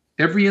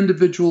 Every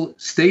individual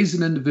stays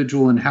an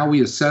individual in how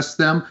we assess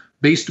them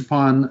based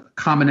upon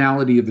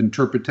commonality of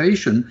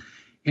interpretation.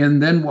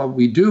 And then what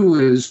we do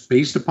is,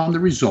 based upon the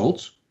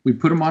results, we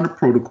put them on a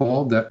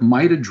protocol that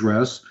might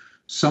address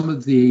some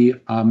of the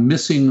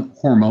missing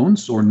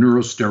hormones or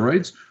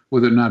neurosteroids,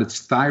 whether or not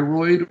it's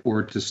thyroid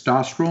or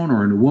testosterone,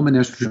 or in a woman,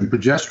 estrogen,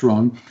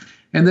 progesterone,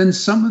 and then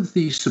some of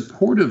the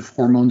supportive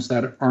hormones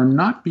that are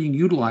not being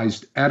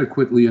utilized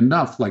adequately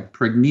enough, like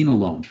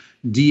pregnenolone,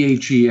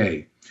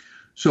 DHEA.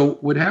 So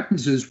what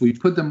happens is we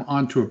put them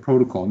onto a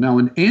protocol. Now,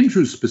 in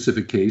Andrew's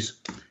specific case,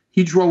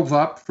 he drove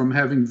up from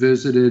having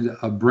visited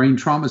a brain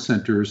trauma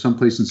center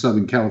someplace in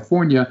Southern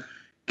California,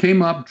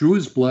 came up, drew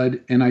his blood,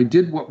 and I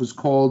did what was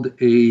called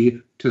a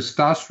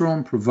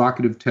testosterone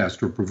provocative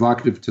test, or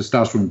provocative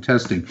testosterone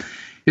testing.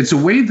 It's a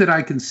way that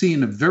I can see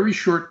in a very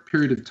short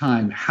period of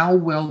time how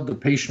well the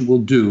patient will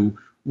do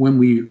when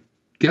we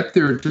get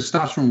their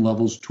testosterone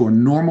levels to a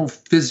normal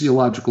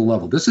physiological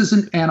level. This is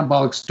an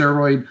anabolic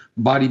steroid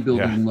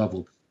bodybuilding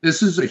level.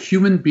 This is a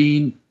human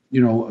being,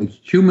 a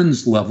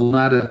human's level,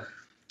 not a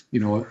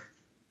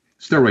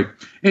steroid.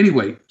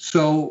 Anyway,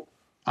 so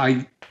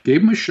I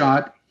gave him a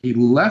shot. He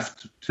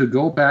left to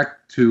go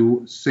back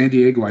to San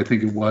Diego, I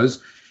think it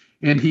was,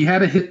 and he had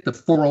to hit the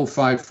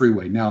 405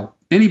 freeway. Now,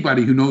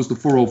 anybody who knows the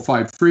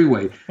 405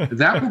 freeway,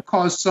 that will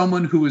cause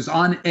someone who is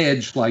on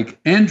edge like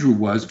Andrew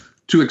was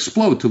to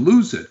explode, to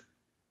lose it.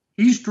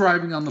 He's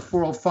driving on the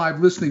 405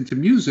 listening to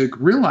music,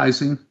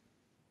 realizing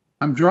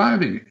I'm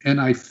driving and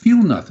I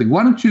feel nothing.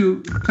 Why don't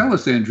you tell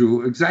us,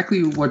 Andrew,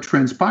 exactly what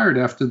transpired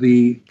after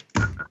the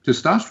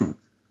testosterone?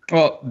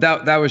 Well,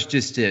 that was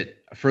just it.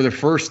 For the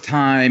first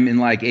time in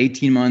like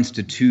 18 months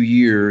to 2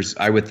 years,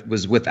 I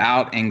was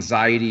without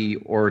anxiety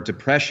or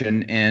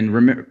depression.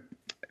 And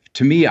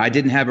to me, I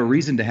didn't have a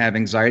reason to have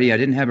anxiety. I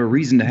didn't have a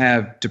reason to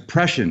have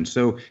depression.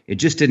 So it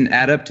just didn't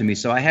add up to me.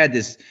 So I had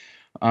this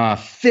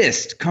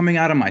fist coming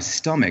out of my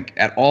stomach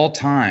at all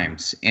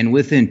times. And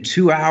within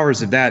 2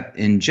 hours of that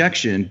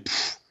injection,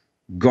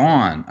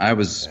 gone. It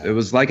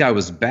was like I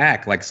was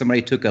back, like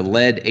somebody took a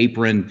lead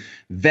apron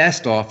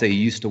vest off that you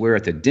used to wear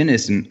at the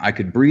dentist, and I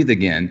could breathe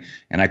again.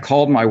 And I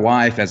called my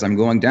wife as I'm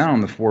going down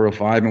on the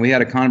 405, and we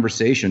had a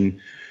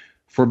conversation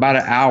for about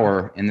an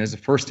hour. And this is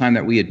the first time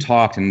that we had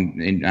talked.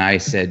 And I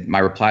said, my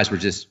replies were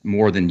just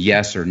more than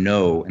yes or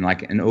no. And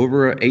like in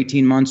over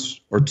 18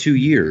 months or 2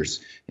 years.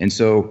 And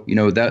so,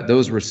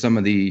 those were some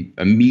of the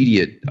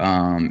immediate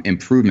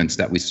improvements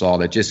that we saw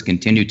that just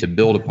continued to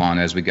build upon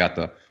as we got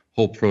the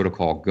whole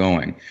protocol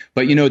going.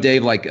 But,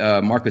 Dave, like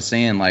Mark was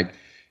saying, like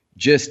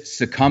just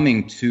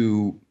succumbing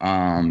to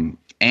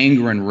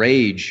anger and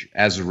rage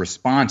as a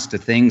response to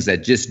things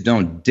that just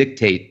don't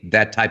dictate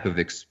that type of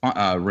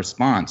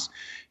response.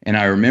 And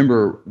I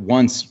remember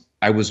once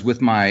I was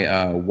with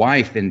my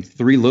wife and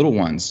 3 little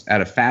ones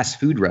at a fast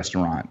food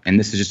restaurant. And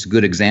this is just a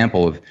good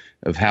example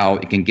of how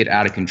it can get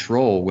out of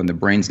control when the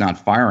brain's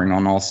not firing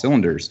on all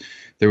cylinders.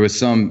 There was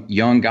some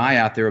young guy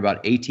out there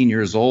about 18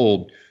 years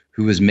old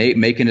who was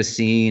making a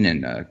scene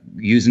and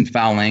using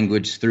foul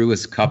language, threw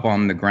his cup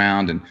on the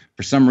ground. And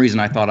for some reason,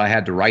 I thought I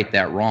had to right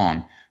that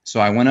wrong.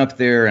 So I went up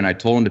there and I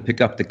told him to pick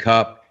up the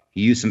cup.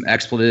 He used some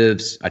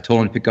expletives. I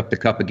told him to pick up the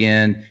cup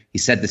again. He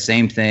said the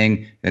same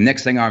thing. The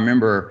next thing I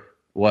remember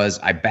was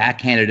I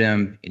backhanded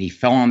him and he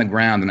fell on the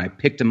ground, and I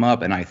picked him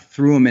up and I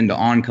threw him into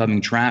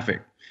oncoming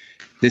traffic.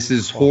 This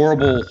is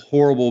horrible,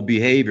 horrible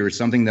behavior,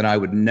 something that I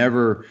would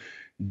never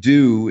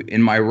do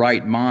in my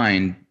right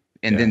mind.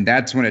 And then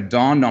that's when it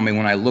dawned on me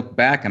when I looked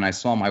back and I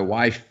saw my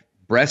wife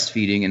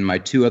breastfeeding and my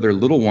 2 other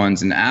little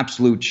ones in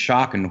absolute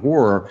shock and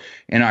horror.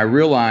 And I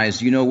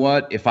realized, you know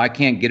what, if I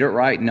can't get it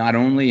right, not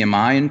only am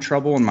I in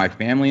trouble and my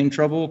family in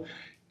trouble,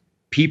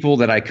 people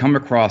that I come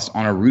across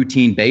on a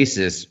routine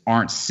basis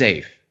aren't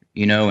safe,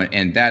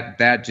 and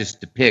that just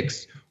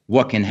depicts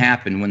what can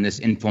happen when this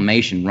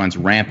inflammation runs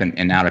rampant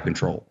and out of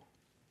control.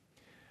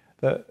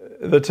 The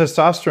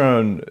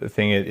testosterone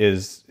thing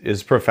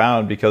is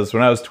profound, because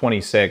when I was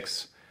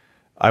 26,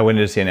 I went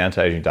in to see an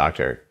anti-aging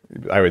doctor.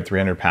 I weighed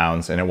 300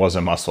 pounds and it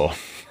wasn't muscle.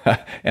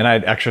 And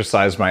I'd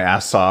exercised my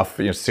ass off,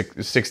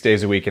 6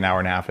 days a week, an hour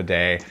and a half a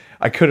day.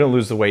 I couldn't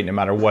lose the weight no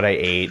matter what I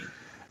ate.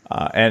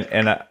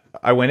 And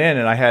I went in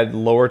and I had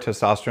lower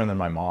testosterone than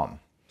my mom.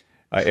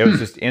 It was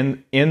just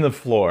in the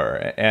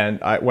floor. And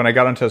when I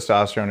got on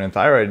testosterone and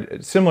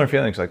thyroid, similar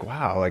feelings, like,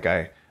 wow, like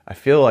I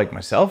feel like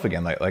myself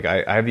again. Like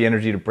I have the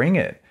energy to bring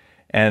it.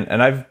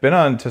 And I've been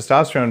on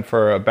testosterone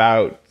for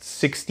about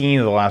 16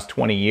 of the last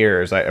 20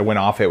 years. I went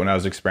off it when I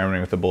was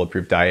experimenting with the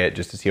Bulletproof diet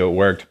just to see how it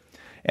worked.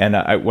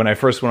 And when I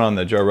first went on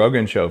the Joe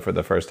Rogan show for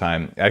the first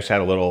time, I actually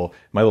had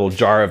my little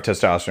jar of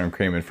testosterone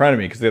cream in front of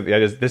me,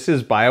 because this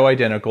is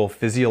bioidentical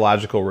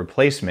physiological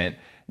replacement,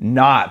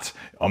 not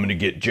I'm going to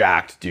get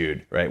jacked,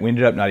 dude. Right? We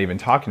ended up not even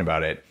talking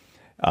about it,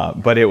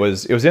 but it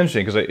was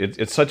interesting because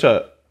it's such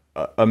a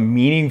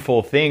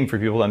meaningful thing for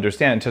people to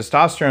understand.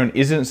 Testosterone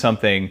isn't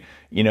something,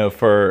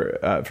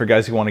 for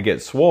guys who want to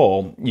get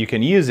swole. You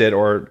can use it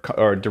or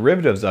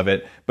derivatives of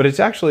it, but it's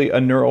actually a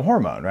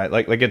neurohormone, right?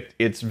 Like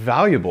it's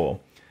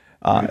valuable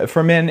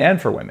for men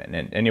and for women.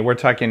 And we're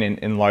talking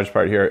in large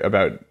part here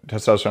about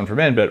testosterone for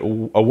men, but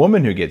a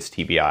woman who gets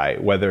TBI,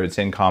 whether it's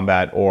in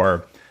combat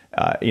or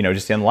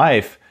just in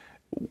life,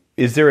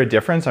 is there a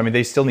difference? I mean,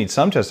 they still need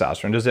some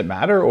testosterone. Does it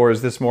matter, or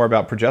is this more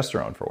about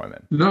progesterone for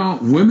women? No,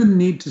 women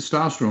need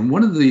testosterone.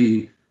 One of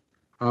the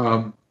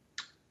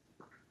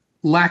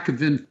lack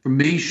of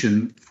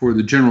information for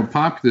the general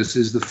populace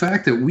is the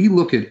fact that we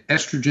look at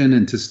estrogen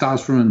and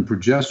testosterone and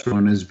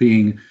progesterone as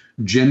being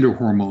gender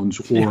hormones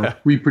or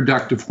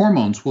reproductive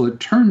hormones. Well, it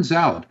turns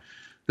out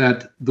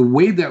that the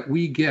way that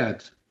we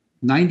get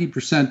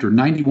 90% or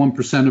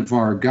 91% of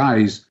our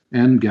guys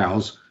and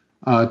gals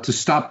to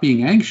stop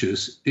being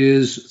anxious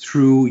is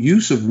through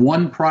use of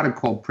one product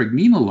called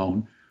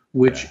pregnenolone,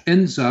 which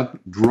ends up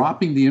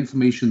dropping the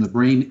inflammation in the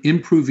brain,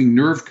 improving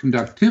nerve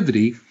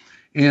conductivity,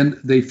 and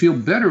they feel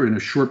better in a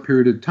short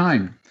period of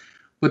time.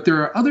 But there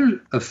are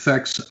other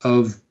effects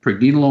of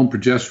pregnenolone,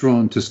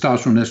 progesterone,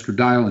 testosterone,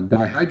 estradiol, and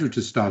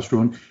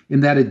dihydrotestosterone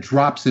in that it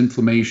drops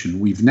inflammation.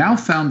 We've now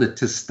found that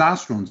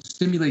testosterone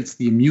stimulates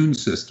the immune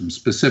system,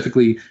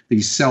 specifically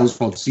these cells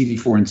called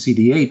CD4 and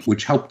CD8,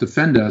 which help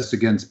defend us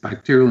against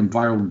bacterial and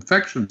viral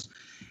infections.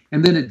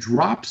 And then it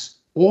drops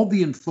all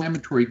the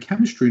inflammatory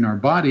chemistry in our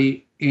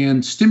body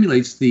and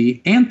stimulates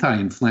the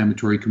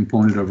anti-inflammatory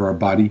component of our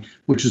body,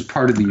 which is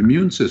part of the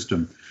immune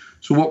system.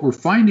 So what we're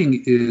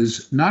finding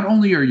is not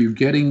only are you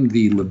getting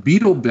the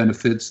libido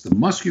benefits, the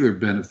muscular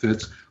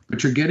benefits,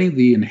 but you're getting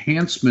the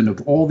enhancement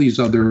of all these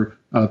other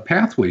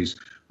pathways.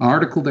 An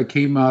article that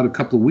came out a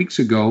couple of weeks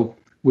ago,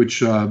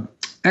 which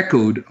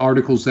echoed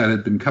articles that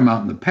had been come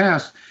out in the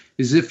past,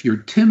 is if you're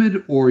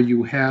timid or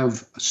you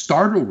have a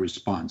startle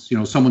response,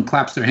 someone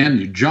claps their hand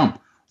and you jump,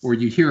 or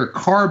you hear a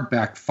car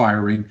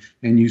backfiring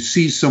and you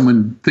see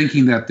someone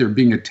thinking that they're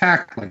being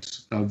attacked, like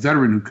a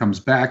veteran who comes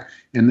back,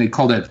 and they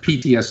call that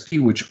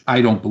PTSD, which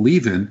I don't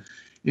believe in.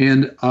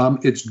 And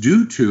it's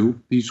due to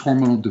these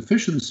hormonal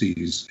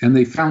deficiencies, and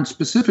they found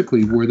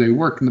specifically where they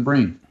work in the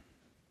brain.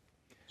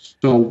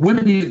 So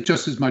women need it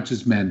just as much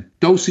as men.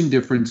 Dosing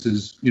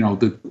differences,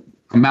 the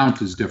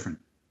amount is different.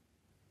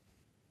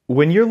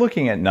 When you're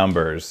looking at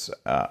numbers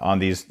on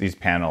these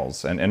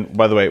panels, and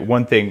by the way,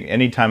 one thing,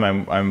 anytime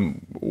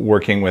I'm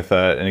working with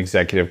an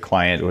executive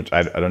client, which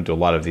I don't do a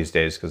lot of these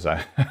days because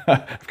I'm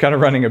kind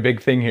of running a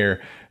big thing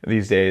here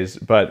these days,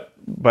 but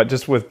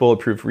just with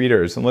Bulletproof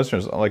readers and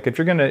listeners, like if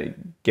you're going to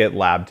get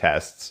lab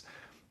tests,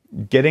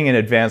 getting an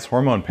advanced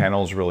hormone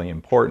panel is really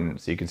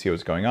important so you can see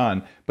what's going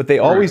on. But they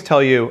always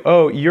tell you,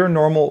 oh, you're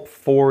normal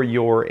for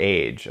your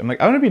age. I'm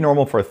like, I want to be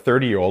normal for a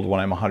 30-year-old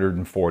when I'm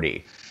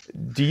 140.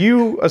 Do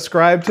you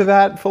ascribe to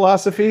that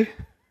philosophy?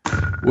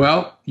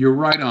 Well, you're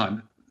right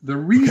on. The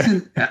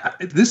reason,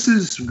 this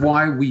is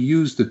why we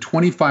use the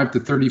 25 to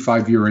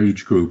 35 year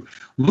age group.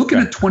 Look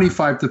at a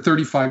 25 to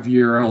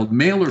 35-year-old,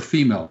 male or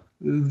female.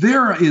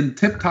 They're in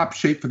tip-top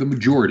shape for the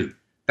majority.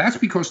 That's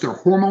because their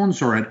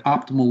hormones are at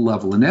optimal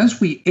level. And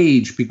as we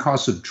age,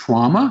 because of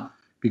trauma,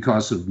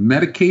 because of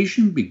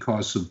medication,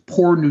 because of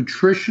poor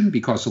nutrition,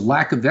 because of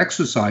lack of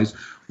exercise,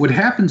 what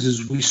happens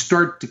is we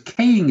start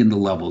decaying in the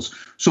levels.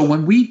 So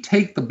when we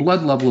take the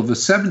blood level of a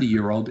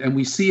 70-year-old and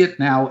we see it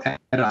now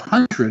at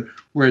 100,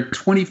 where at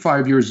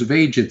 25 years of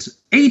age it's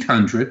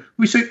 800,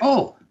 we say,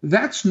 oh,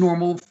 that's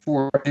normal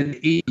for an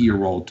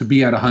 80-year-old to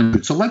be at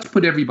 100. So let's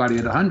put everybody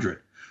at 100.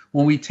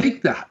 When we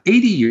take the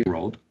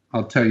 80-year-old,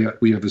 I'll tell you,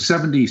 we have a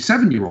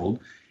 77-year-old,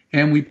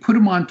 and we put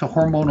him onto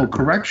hormonal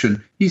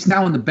correction. He's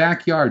now in the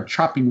backyard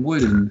chopping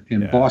wood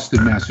in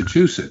Boston,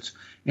 Massachusetts.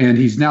 And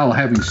he's now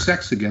having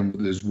sex again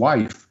with his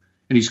wife,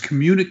 and he's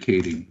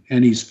communicating,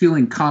 and he's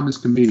feeling calm as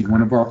can be.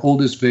 One of our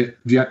oldest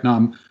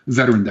Vietnam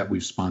veteran that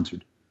we've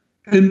sponsored.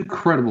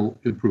 Incredible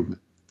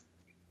improvement.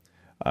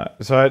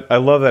 So I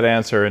love that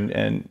answer.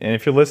 And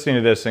if you're listening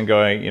to this and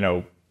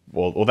going,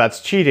 well,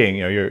 that's cheating.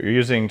 You're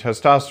using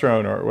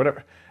testosterone or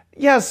whatever.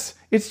 Yes,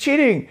 it's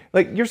cheating.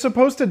 Like, you're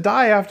supposed to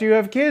die after you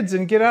have kids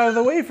and get out of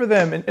the way for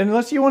them. And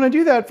unless you want to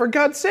do that, for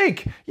God's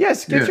sake,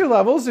 yes, get your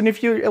levels. And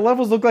if your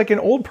levels look like an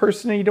old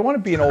person and you don't want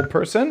to be an old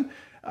person,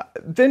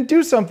 then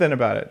do something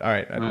about it. All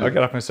right, I'll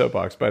get off my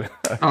soapbox, but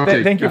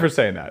thank you for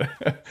saying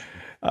that.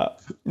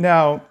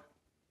 Now,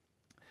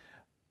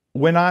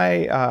 when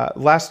I,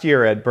 last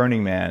year at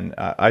Burning Man,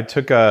 I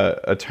took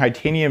a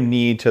titanium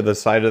knee to the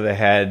side of the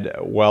head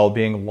while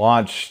being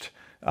launched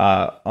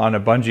on a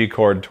bungee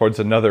cord towards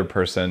another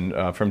person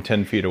from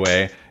 10 feet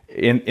away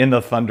in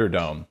the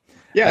Thunderdome.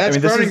 Yeah, that's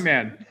Burning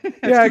Man.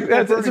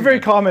 It's a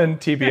very common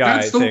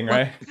TBI thing,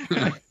 right?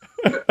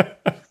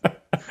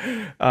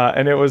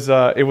 And it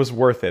was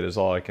worth it, is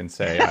all I can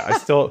say.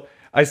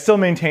 I still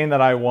maintain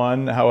that I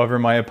won. However,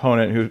 my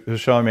opponent, who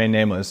shall remain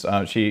nameless,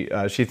 she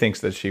thinks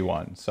that she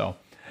won. So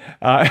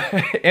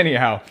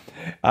anyhow,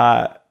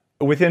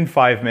 within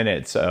 5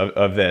 minutes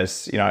of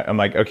this, I'm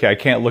like, okay, I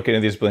can't look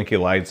into these blinky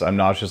lights. I'm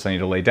nauseous. I need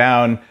to lay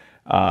down.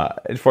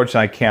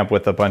 Unfortunately, I camp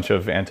with a bunch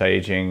of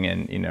anti-aging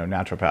and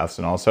naturopaths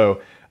and all.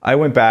 So I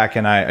went back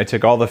and I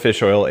took all the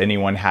fish oil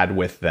anyone had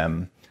with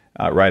them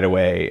right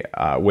away.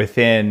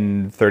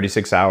 Within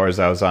 36 hours,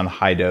 I was on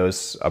high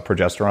dose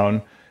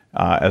progesterone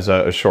as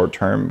a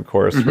short-term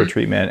course for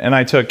treatment. And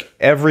I took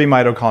every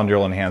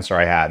mitochondrial enhancer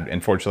I had.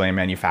 Unfortunately, I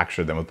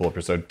manufactured them with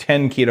Bulletproof. So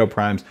 10 keto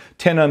primes,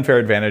 10 unfair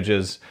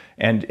advantages,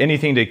 and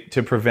anything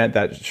to prevent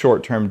that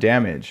short-term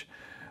damage.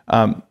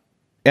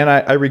 And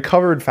I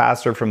recovered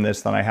faster from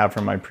this than I have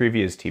from my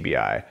previous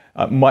TBI,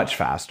 much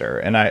faster.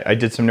 And I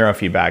did some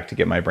neurofeedback to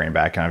get my brain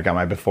back, and I've got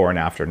my before and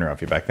after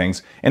neurofeedback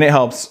things. And it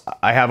helps.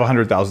 I have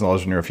 $100,000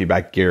 of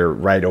neurofeedback gear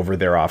right over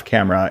there off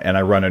camera, and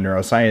I run a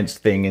neuroscience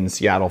thing in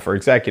Seattle for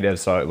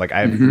executives. So like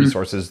I have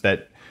resources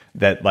that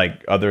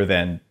like other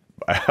than,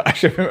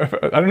 actually,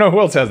 I don't know who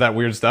else has that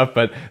weird stuff,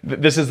 but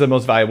this is the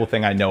most valuable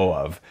thing I know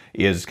of,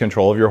 is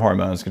control of your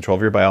hormones, control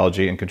of your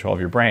biology, and control of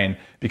your brain,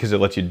 because it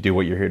lets you do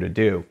what you're here to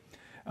do.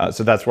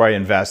 So that's where I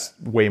invest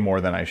way more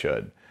than I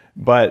should.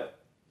 But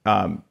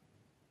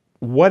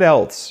what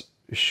else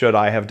should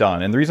I have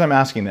done? And the reason I'm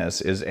asking this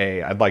is,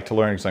 I'd like to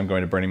learn because I'm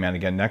going to Burning Man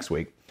again next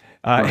week.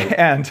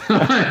 And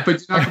but you're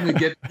not going to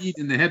get beat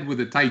in the head with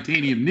a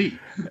titanium knee.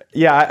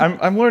 Yeah,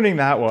 I'm learning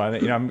that one.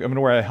 I'm going to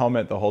wear a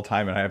helmet the whole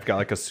time, and I've got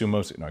like a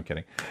sumo suit. No, I'm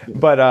kidding.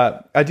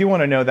 But I do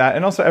want to know that,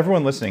 and also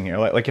everyone listening here,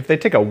 like if they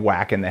take a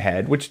whack in the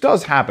head, which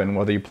does happen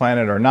whether you plan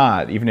it or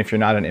not, even if you're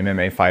not an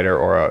MMA fighter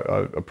or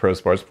a pro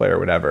sports player or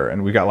whatever,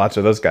 and we've got lots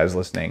of those guys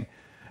listening.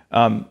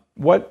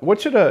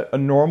 What should a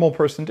normal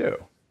person do?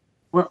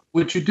 Well,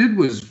 what you did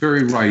was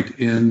very right.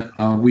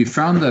 We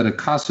found that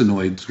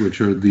eicosanoids,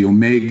 which are the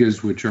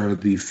omegas, which are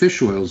the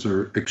fish oils,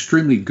 are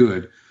extremely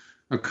good.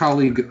 A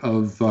colleague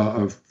of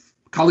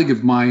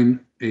mine,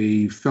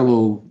 a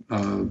fellow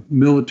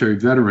military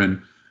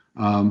veteran,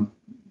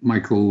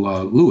 Michael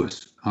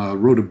Lewis,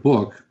 wrote a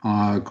book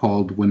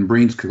called "When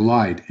Brains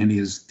Collide," and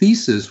his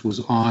thesis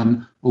was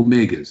on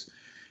omegas.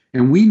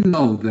 And we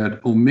know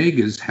that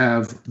omegas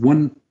have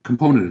one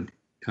component,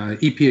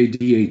 EPA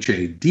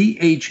DHA.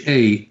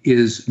 DHA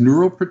is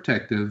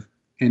neuroprotective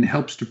and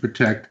helps to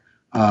protect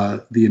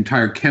the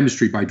entire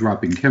chemistry by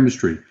dropping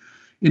chemistry.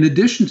 In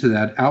addition to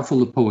that, alpha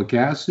lipoic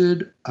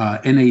acid,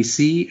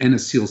 NAC,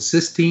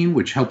 N-acetylcysteine,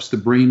 which helps the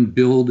brain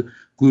build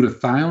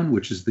glutathione,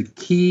 which is the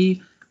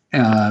key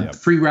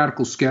free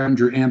radical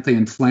scavenger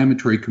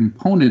anti-inflammatory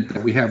component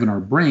that we have in our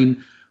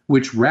brain,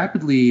 which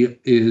rapidly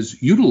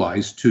is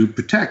utilized to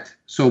protect.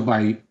 So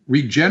by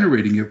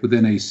regenerating it with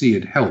NAC,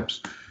 it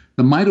helps.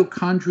 The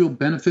mitochondrial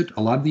benefit,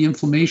 a lot of the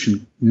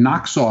inflammation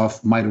knocks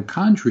off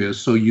mitochondria,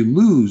 so you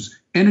lose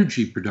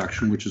energy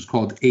production, which is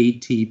called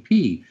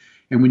ATP.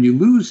 And when you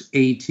lose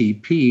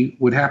ATP,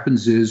 what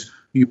happens is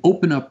you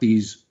open up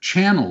these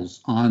channels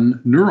on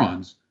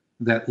neurons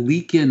that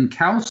leak in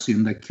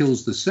calcium that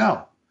kills the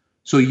cell.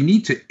 So you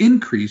need to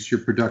increase your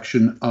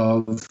production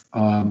of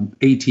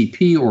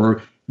ATP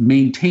or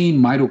maintain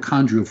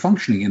mitochondrial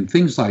functioning. And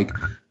things like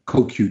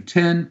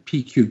CoQ10,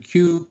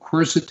 PQQ,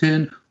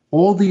 quercetin,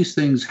 all these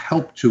things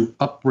help to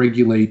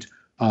upregulate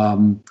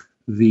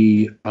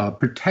the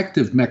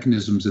protective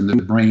mechanisms in the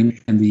brain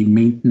and the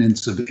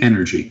maintenance of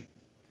energy.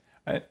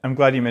 I'm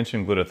glad you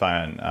mentioned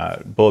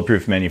glutathione.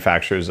 Bulletproof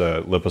manufactures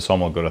a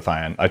liposomal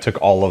glutathione. I took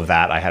all of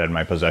that I had in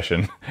my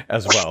possession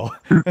as well.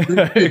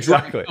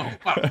 Exactly. Oh,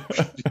 wow.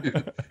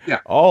 Yeah.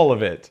 All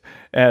of it.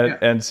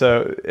 And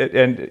so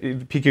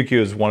PQQ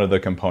is one of the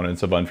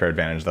components of unfair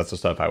advantage. That's the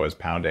stuff I was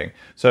pounding.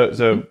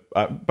 So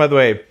by the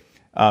way,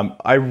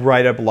 I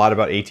write up a lot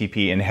about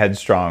ATP in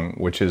Headstrong,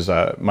 which is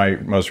my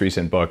most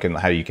recent book, and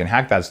how you can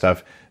hack that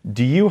stuff.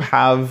 Do you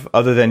have,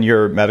 other than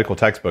your medical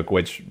textbook,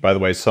 which, by the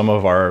way, some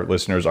of our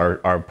listeners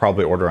are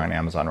probably ordering on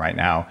Amazon right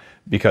now,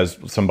 because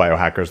some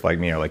biohackers like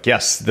me are like,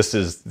 yes, this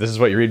is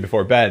what you read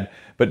before bed.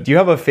 But do you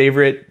have a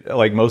favorite,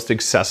 like, most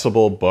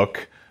accessible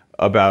book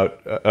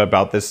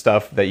about this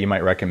stuff that you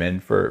might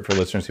recommend for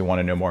listeners who want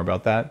to know more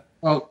about that?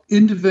 Well,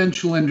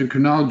 interventional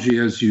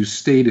endocrinology, as you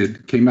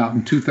stated, came out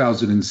in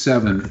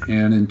 2007.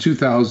 And in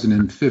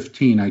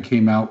 2015, I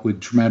came out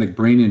with Traumatic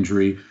Brain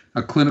Injury,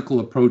 a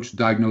clinical approach to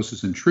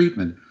diagnosis and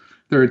treatment.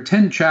 There are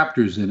 10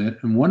 chapters in it,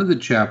 and one of the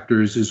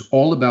chapters is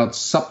all about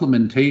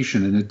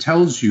supplementation, and it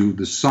tells you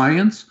the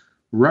science,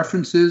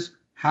 references,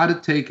 how to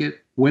take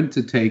it, when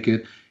to take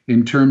it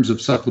in terms of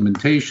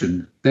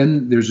supplementation.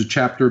 Then there's a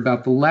chapter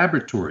about the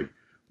laboratory,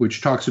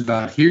 which talks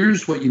about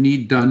here's what you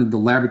need done in the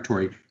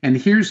laboratory, and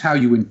here's how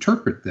you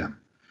interpret them.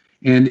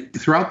 And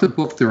throughout the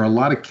book, there are a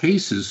lot of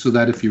cases, so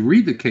that if you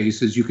read the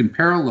cases, you can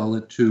parallel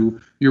it to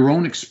your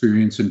own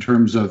experience in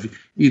terms of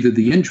either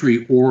the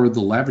injury or the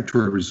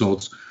laboratory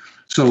results.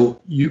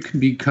 So you can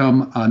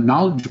become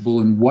knowledgeable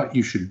in what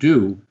you should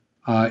do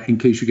in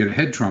case you get a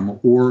head trauma.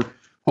 Or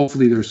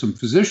hopefully there's some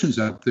physicians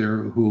out there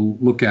who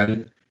look at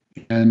it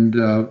and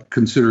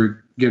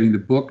consider getting the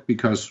book,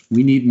 because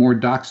we need more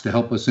docs to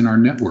help us in our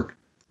network.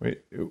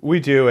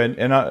 We do,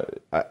 and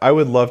I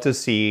would love to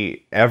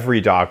see every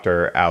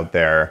doctor out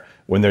there,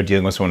 when they're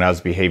dealing with someone who has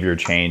behavior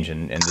change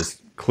and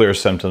this clear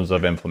symptoms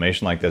of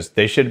inflammation like this,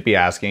 they should be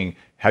asking,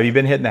 have you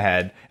been hit in the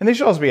head? And they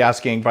should also be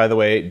asking, by the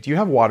way, do you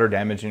have water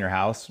damage in your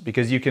house?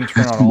 Because you can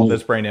turn on all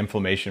this brain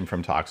inflammation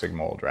from toxic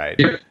mold, right?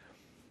 Yeah.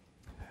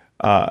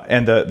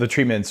 And the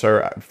treatments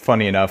are,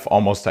 funny enough,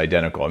 almost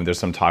identical. I mean, there's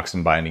some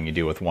toxin binding you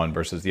do with one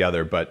versus the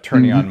other, but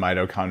turning on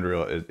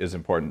mitochondrial is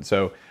important.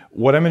 So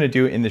what I'm going to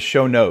do in the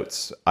show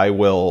notes,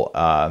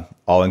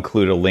 I'll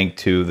include a link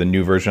to the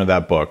new version of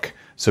that book,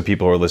 so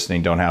people who are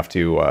listening don't have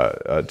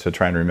to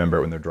try and remember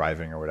it when they're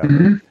driving or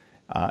whatever.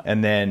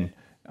 And then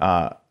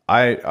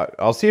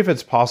I'll see if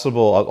it's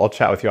possible. I'll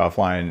chat with you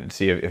offline and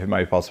see if it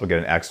might be possible to get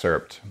an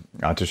excerpt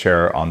to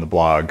share on the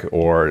blog,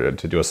 or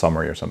to do a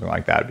summary or something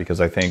like that, because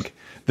I think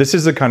this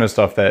is the kind of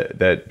stuff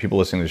that people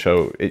listening to the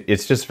show,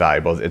 it's just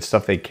valuable. It's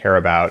stuff they care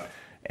about,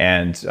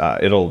 and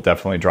it'll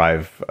definitely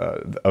drive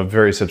a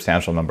very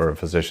substantial number of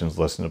physicians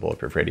listen to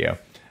Bulletproof Radio.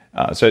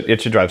 So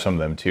it should drive some of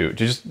them to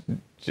just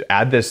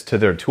add this to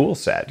their tool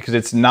set, because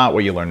it's not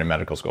what you learn in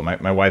medical school.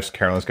 My wife's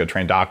Karolinska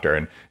trained doctor,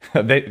 and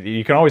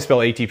you can always spell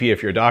ATP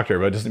if you're a doctor,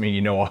 but it doesn't mean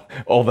you know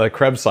all the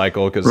Krebs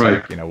cycle, because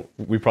right.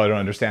 We probably don't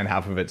understand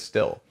half of it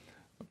still.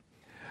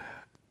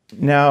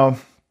 Now,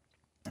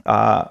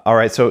 all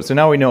right, so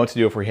now we know what to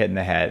do if we're hit in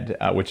the head,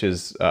 which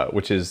is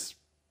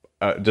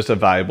just a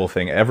valuable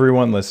thing.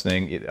 Everyone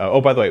listening.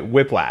 Oh, by the way,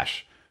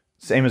 whiplash,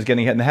 same as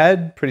getting hit in the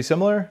head, pretty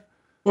similar.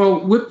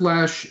 Well,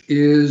 whiplash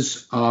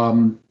is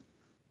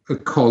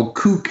called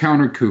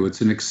coup-counter-coup.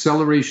 It's an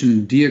acceleration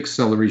and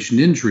deacceleration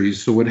injury.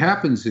 So what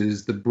happens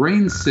is the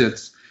brain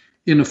sits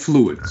in a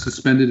fluid,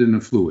 suspended in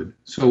a fluid.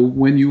 So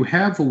when you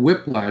have a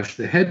whiplash,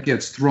 the head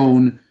gets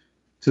thrown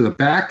to the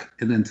back,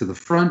 and then to the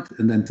front,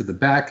 and then to the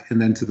back,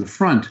 and then to the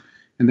front.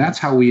 And that's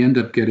how we end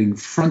up getting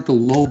frontal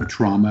lobe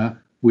trauma,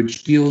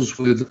 which deals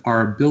with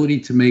our ability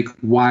to make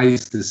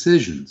wise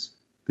decisions,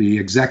 the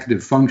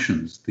executive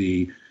functions,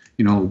 the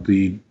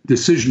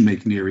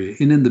decision-making area.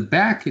 And in the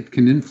back, it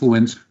can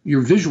influence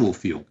your visual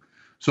field.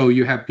 So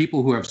you have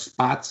people who have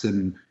spots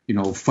and,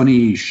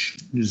 funny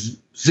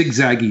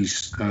zigzaggy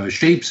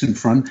shapes in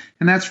front,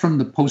 and that's from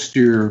the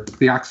posterior,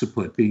 the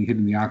occiput, being hit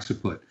in the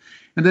occiput.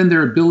 And then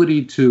their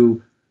ability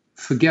to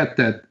forget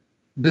that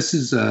this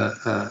is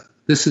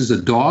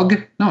a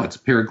dog. No, it's a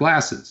pair of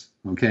glasses.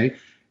 Okay,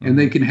 and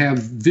they can have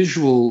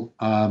visual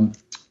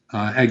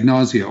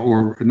agnosia,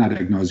 or not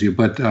agnosia,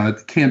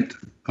 but can't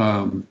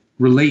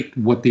relate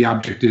what the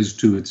object is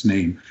to its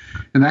name,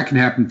 and that can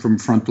happen from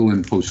frontal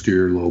and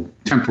posterior lobe,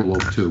 temporal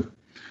lobe too.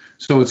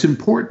 So it's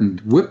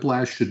important.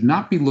 Whiplash should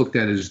not be looked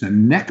at as a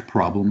neck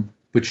problem,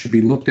 but should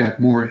be looked at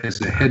more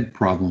as a head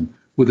problem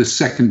with a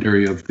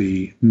secondary of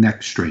the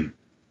neck strain.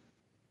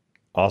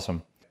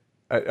 Awesome.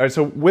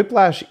 So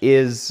whiplash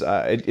is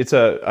it's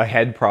a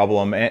head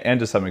problem and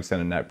to some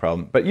extent a neck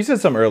problem. But you said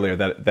something earlier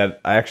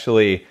that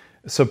actually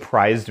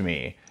surprised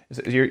me.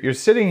 You're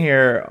sitting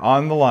here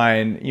on the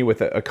line with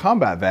a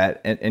combat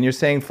vet, and you're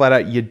saying flat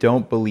out you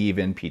don't believe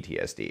in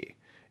PTSD.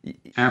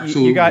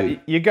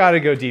 Absolutely. You got to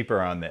go deeper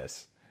on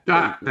this.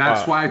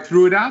 That's why I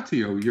threw it out to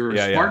you. You're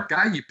a smart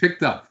guy. You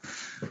picked up.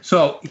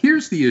 So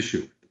here's the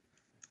issue.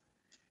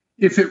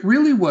 If it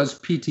really was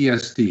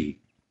PTSD,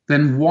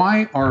 then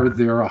why are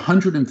there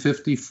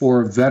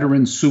 154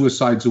 veteran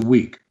suicides a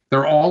week?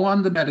 They're all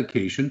on the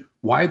medication.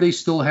 Why are they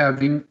still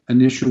having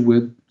an issue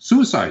with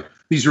suicide?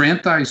 These are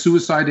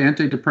anti-suicide,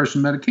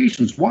 antidepressant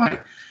medications. Why?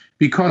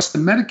 Because the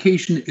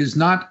medication is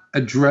not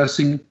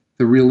addressing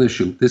the real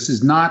issue. This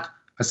is not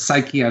a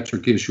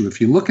psychiatric issue. If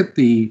you look at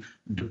the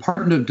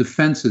Department of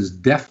Defense's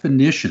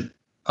definition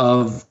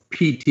of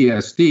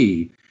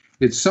PTSD,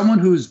 it's someone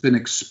who's been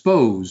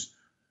exposed,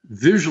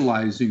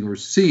 visualizing or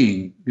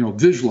seeing,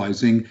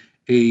 visualizing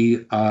a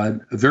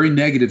very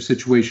negative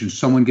situation,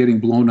 someone getting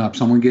blown up,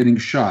 someone getting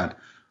shot,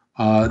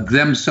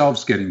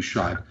 themselves getting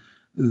shot.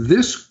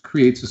 This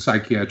creates a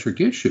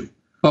psychiatric issue,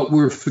 but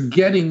we're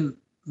forgetting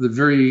the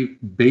very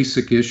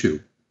basic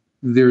issue.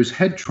 There's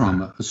head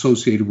trauma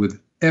associated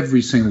with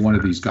every single one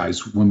of these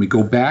guys. When we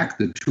go back,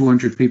 the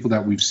 200 people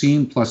that we've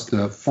seen, plus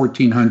the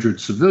 1,400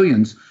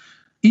 civilians,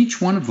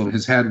 each one of them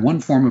has had one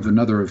form or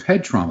another of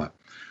head trauma.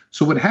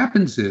 So what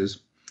happens is,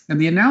 and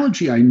the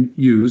analogy I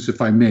use,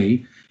 if I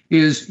may,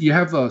 is you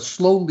have a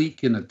slow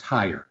leak in a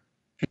tire,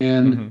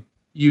 and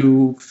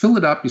you fill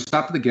it up, you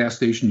stop at the gas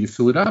station, you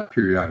fill it up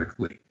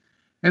periodically.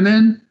 And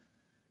then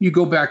you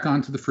go back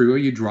onto the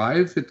freeway, you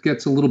drive, it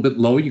gets a little bit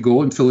low, you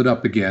go and fill it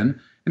up again.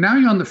 And now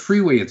you're on the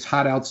freeway, it's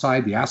hot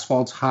outside, the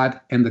asphalt's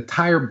hot, and the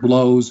tire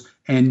blows,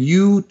 and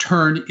you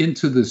turn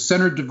into the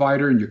center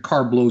divider and your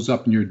car blows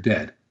up and you're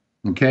dead.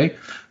 Okay?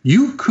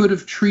 You could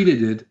have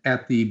treated it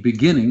at the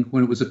beginning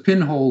when it was a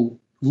pinhole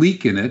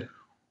leak in it,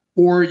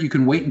 or you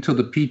can wait until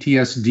the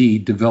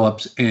PTSD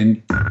develops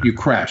and you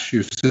crash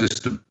your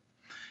system.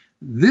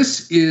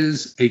 This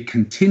is a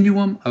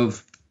continuum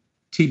of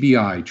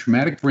TBI,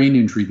 traumatic brain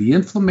injury. The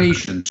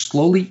inflammation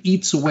slowly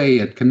eats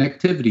away at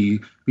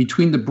connectivity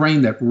between the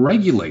brain that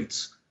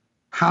regulates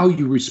how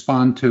you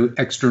respond to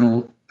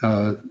external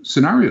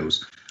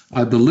scenarios.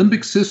 The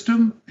limbic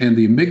system and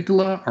the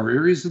amygdala are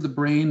areas of the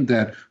brain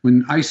that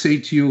when I say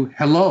to you,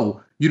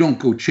 hello, you don't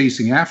go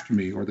chasing after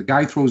me, or the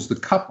guy throws the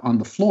cup on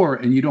the floor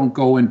and you don't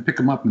go and pick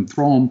him up and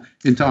throw him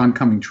into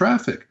oncoming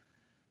traffic.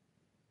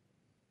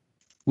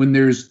 When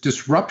there's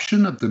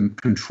disruption of the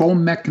control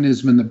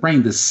mechanism in the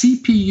brain, the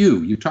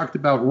CPU, you talked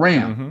about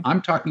RAM, I'm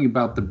talking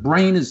about the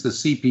brain is the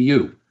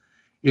CPU.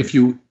 If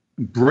you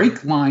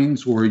break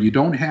lines or you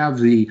don't have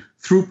the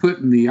throughput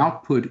and the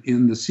output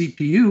in the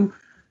CPU,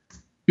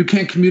 you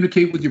can't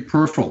communicate with your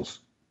peripherals.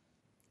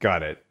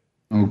 Got it.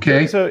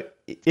 Okay. So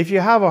if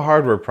you have a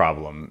hardware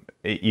problem,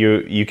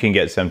 you can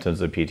get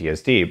symptoms of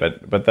PTSD,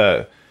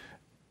 but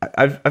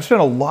I've spent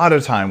a lot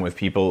of time with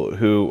people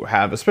who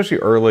have especially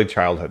early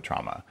childhood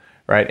trauma.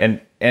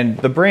 Right, and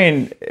the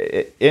brain,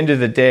 end of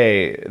the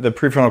day, the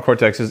prefrontal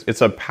cortex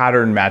it's a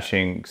pattern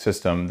matching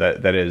system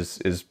that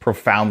is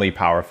profoundly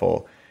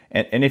powerful.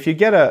 And if you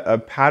get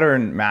a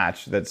pattern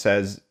match that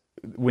says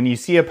when you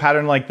see a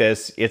pattern like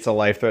this, it's a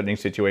life-threatening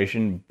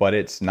situation, but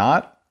it's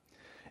not,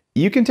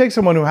 you can take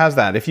someone who has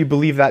that. If you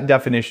believe that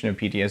definition of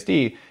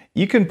PTSD,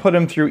 you can put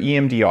them through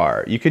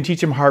EMDR. You can teach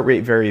them heart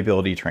rate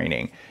variability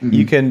training.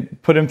 You can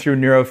put them through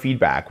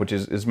neurofeedback, which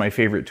is my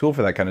favorite tool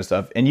for that kind of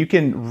stuff. And you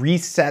can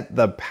reset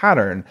the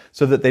pattern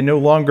so that they no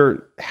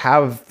longer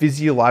have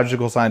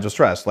physiological signs of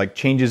stress, like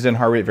changes in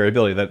heart rate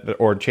variability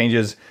or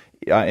changes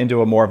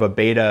into a more of a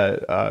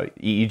beta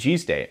EEG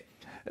state.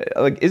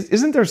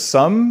 Isn't there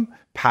some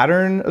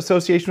pattern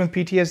association with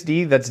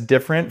PTSD that's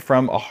different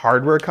from a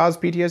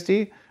hardware-caused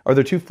PTSD? Are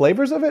there two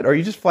flavors of it, or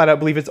you just flat out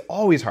believe it's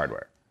always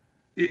hardware?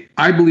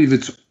 I believe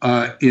it's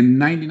in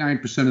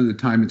 99% of the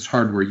time it's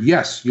hardware.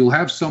 Yes, you'll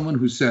have someone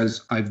who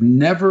says, I've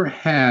never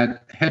had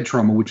head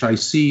trauma, which I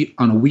see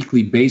on a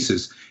weekly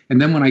basis.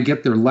 And then when I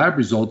get their lab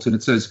results and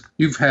it says,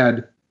 you've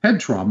had head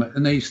trauma,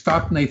 and they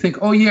stop and they think,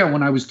 oh yeah,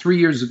 when I was 3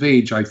 years of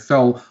age, I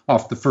fell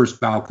off the first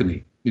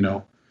balcony,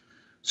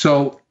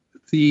 So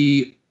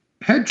the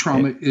head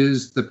trauma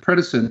is the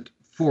predecessor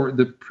for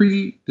the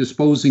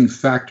predisposing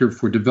factor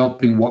for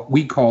developing what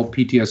we call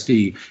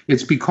PTSD.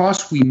 It's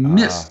because we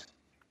missed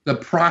the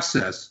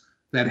process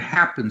that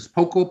happens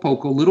poco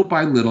poco, little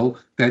by little,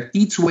 that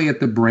eats away at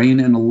the brain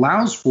and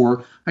allows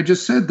for, I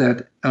just said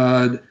that,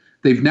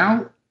 they've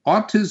now,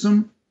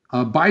 autism,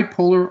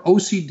 bipolar,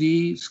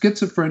 OCD,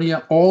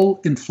 schizophrenia,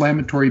 all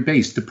inflammatory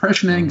based.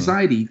 Depression and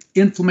anxiety,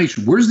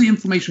 inflammation. Where's the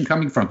inflammation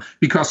coming from?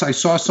 Because I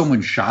saw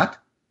someone shot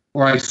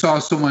or I saw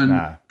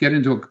someone get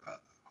into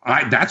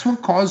that's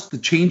what caused the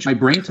change in my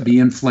brain to be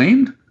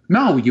inflamed?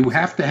 No, you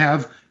have to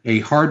have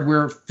a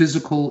hardware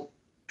physical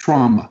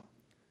trauma.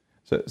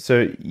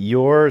 So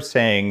you're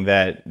saying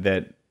that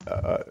the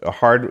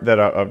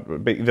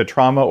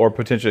trauma or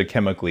potentially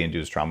chemically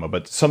induced trauma,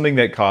 but something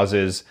that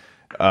causes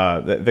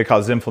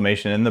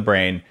inflammation in the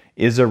brain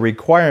is a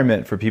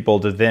requirement for people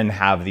to then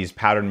have these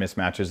pattern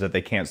mismatches that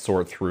they can't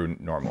sort through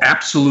normally.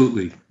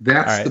 Absolutely.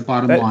 That's the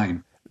bottom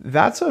line.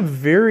 That's a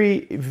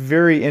very,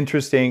 very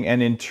interesting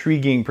and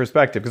intriguing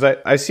perspective, because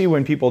I see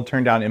when people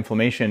turn down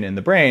inflammation in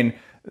the brain,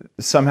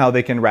 somehow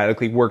they can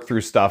radically work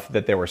through stuff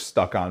that they were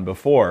stuck on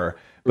before.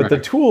 But the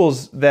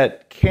tools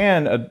that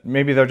can,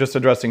 maybe they're just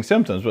addressing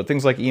symptoms, but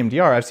things like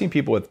EMDR, I've seen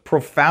people with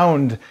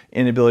profound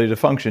inability to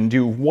function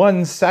do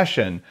one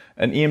session.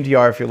 An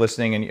EMDR, if you're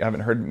listening and you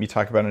haven't heard me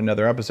talk about it in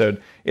another episode,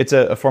 it's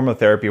a form of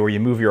therapy where you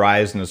move your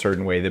eyes in a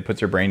certain way that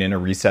puts your brain in a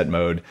reset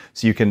mode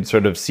so you can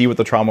sort of see what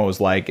the trauma was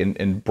like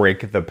and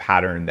break the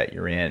pattern that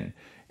you're in.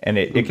 And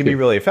it can be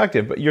really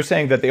effective, but you're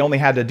saying that they only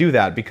had to do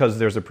that because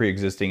there's a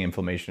pre-existing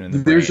inflammation in the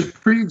brain. There's a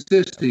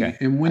pre-existing,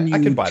 and when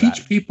you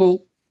teach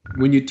people...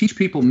 When you teach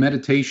people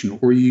meditation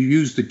or you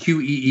use the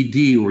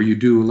QEED or you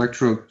do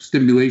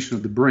electrostimulation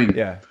of the brain,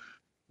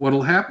 what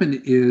will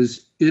happen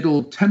is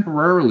it'll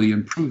temporarily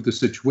improve the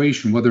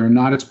situation, whether or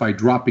not it's by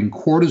dropping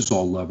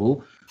cortisol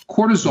level.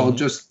 Cortisol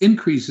just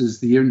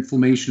increases the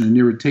inflammation and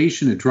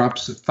irritation. It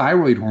drops the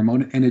thyroid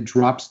hormone and it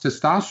drops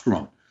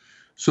testosterone.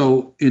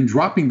 So in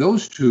dropping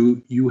those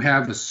two, you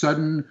have a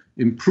sudden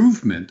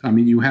improvement. I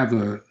mean, you have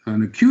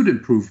an acute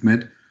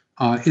improvement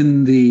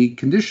in the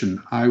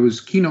condition. I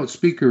was keynote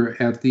speaker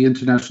at the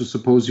International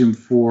Symposium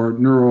for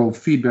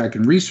Neurofeedback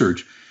and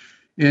Research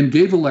and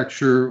gave a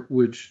lecture,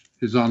 which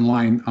is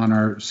online on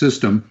our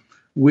system,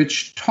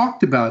 which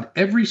talked about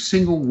every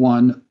single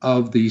one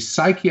of the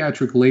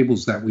psychiatric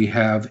labels that we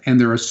have and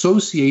their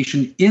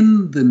association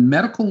in the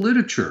medical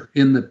literature,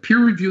 in the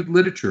peer-reviewed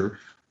literature,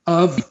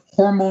 of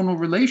hormonal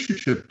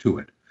relationship to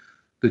it.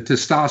 The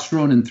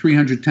testosterone in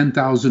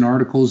 310,000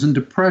 articles in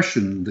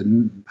depression, the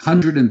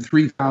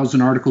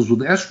 103,000 articles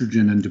with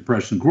estrogen and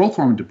depression, growth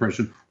hormone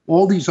depression,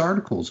 all these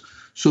articles.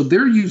 So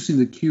they're using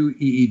the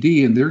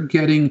QEED and they're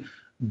getting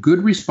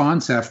good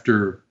response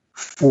after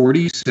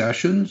 40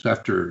 sessions,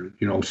 after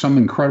some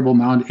incredible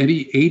amount,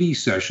 80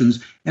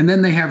 sessions. And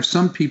then they have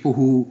some people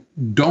who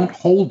don't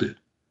hold it.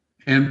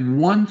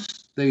 And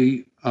once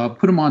they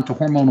put them onto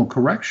hormonal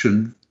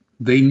correction,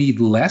 they need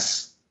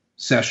less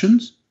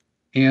sessions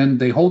and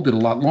they hold it a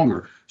lot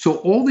longer. So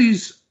all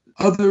these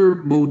other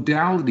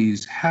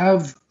modalities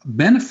have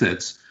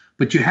benefits,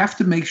 but you have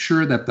to make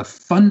sure that the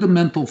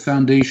fundamental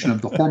foundation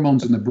of the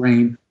hormones in the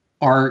brain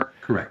are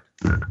correct.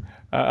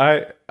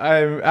 I'm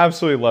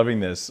absolutely loving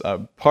this.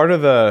 Part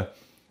of the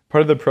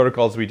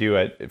protocols we do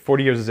at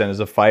 40 Years of Zen is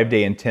a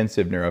 5-day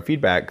intensive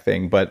neurofeedback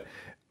thing, but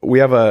we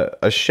have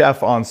a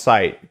chef on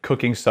site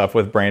cooking stuff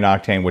with brain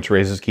octane, which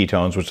raises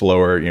ketones, which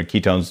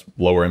ketones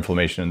lower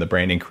inflammation in the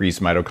brain, increase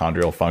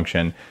mitochondrial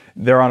function.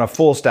 They're on a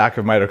full stack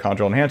of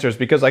mitochondrial enhancers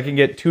because I can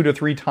get 2 to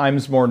 3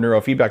 times more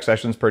neurofeedback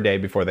sessions per day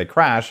before they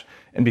crash,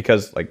 and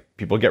because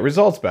people get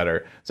results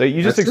better. So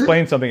you just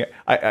explained something.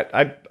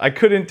 I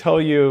couldn't tell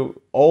you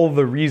all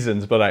the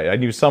reasons, but I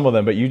knew some of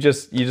them. But you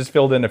just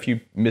filled in a few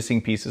missing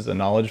pieces of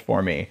knowledge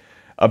for me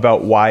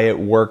about why it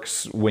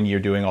works when you're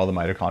doing all the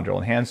mitochondrial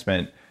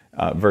enhancement.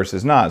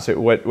 Versus not. So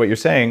what you're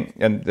saying,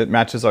 and that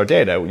matches our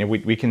data,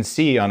 we can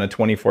see on a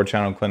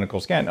 24-channel clinical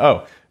scan,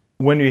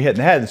 when you hit in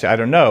the head and say, I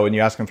don't know, and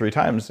you ask them 3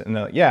 times, and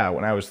they're like, yeah,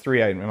 when I was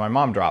 3, my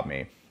mom dropped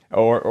me,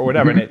 or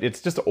whatever. And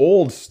it's just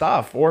old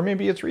stuff, or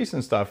maybe it's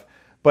recent stuff,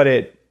 but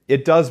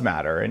it does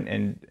matter.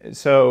 And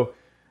so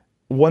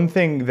one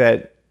thing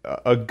that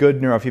a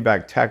good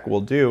neurofeedback tech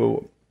will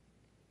do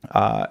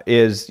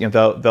is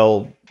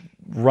they'll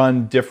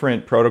run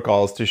different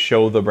protocols to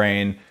show the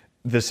brain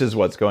this is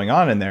what's going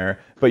on in there.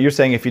 But you're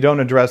saying if you don't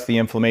address the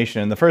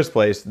inflammation in the first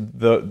place,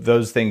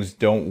 those things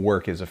don't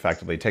work as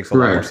effectively. It takes a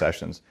lot more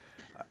sessions.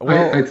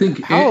 Well, I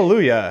think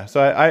hallelujah.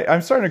 So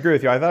I'm starting to agree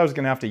with you. I thought I was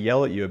going to have to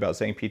yell at you about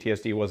saying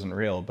PTSD wasn't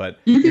real, but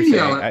you can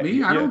yell at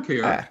me. I don't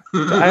care.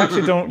 I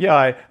actually don't.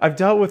 Yeah, I've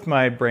dealt with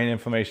my brain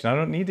inflammation. I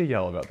don't need to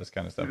yell about this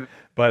kind of stuff.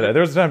 But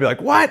there was a time to be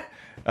like, what?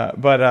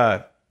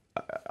 I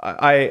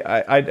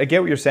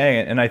get what you're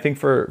saying, and I think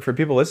for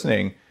people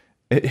listening,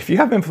 if you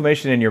have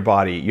inflammation in your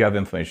body, you have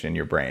inflammation in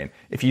your brain.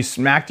 If you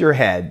smacked your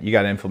head, you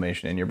got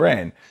inflammation in your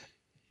brain.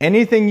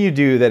 Anything you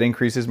do that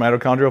increases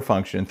mitochondrial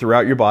function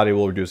throughout your body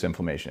will reduce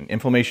inflammation.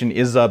 Inflammation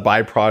is a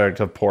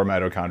byproduct of poor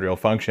mitochondrial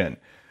function.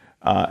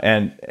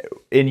 And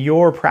in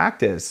your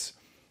practice,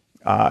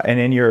 And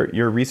in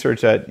your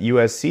research at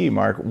USC,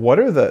 Mark, what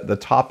are the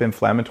top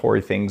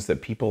inflammatory things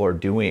that people are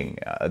doing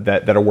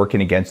that are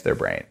working against their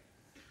brain?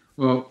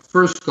 Well,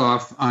 first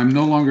off, I'm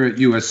no longer at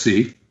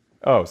USC.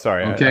 Oh,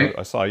 sorry. Okay.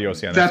 I saw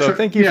USC on that. So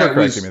thank you for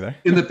correcting me there.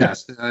 In the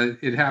past.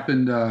 It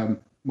happened,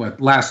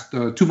 last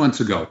 2 months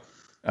ago.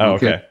 Oh,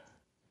 okay.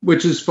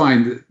 Which is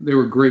fine. They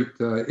were a great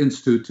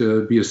institute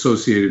to be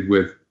associated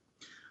with.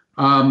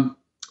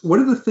 What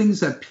are the things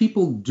that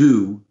people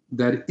do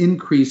that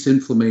increase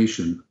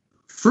inflammation?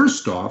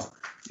 First off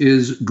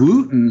is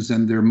glutens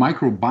and their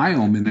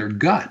microbiome in their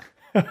gut.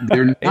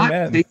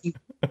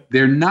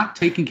 They're not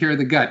taking care of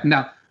the gut.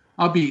 Now,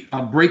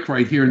 I'll break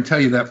right here and tell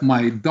you that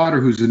my daughter,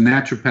 who's a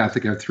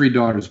naturopathic, I have 3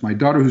 daughters. My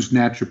daughter, who's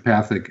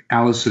naturopathic,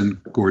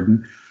 Allison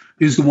Gordon,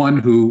 is the one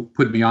who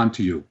put me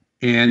onto you.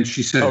 And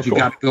she said, you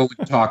got to go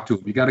and talk to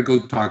him. You got to go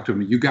talk to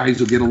him. You guys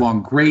will get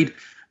along great.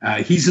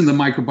 He's in the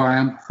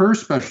microbiome. Her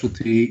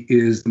specialty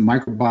is the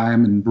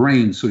microbiome and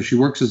brain. So she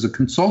works as a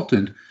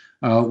consultant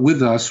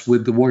with us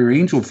with the Warrior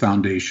Angel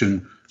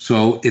Foundation.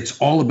 So it's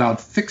all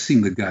about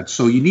fixing the gut.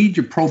 So you need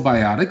your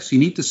probiotics. You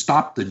need to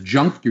stop the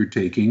junk you're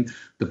taking,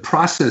 the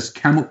processed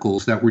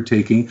chemicals that we're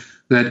taking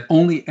that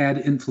only add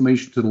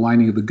inflammation to the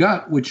lining of the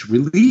gut, which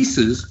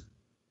releases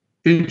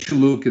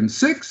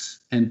interleukin-6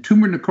 and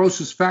tumor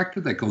necrosis factor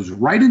that goes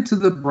right into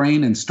the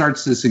brain and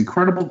starts this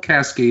incredible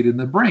cascade in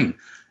the brain.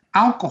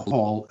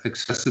 Alcohol,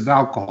 excessive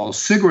alcohol,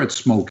 cigarette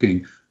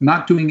smoking,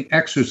 not doing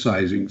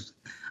exercising.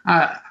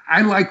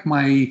 I like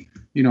my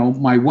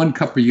 1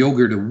 cup of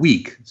yogurt a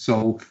week.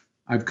 So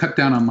I've cut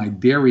down on my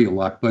dairy a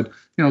lot, but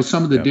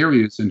some of the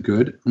dairy isn't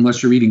good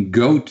unless you're eating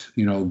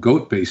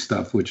goat-based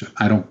stuff, which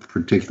I don't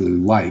particularly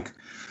like.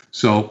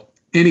 So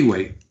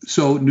anyway,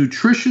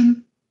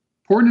 nutrition,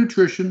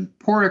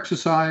 poor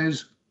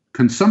exercise,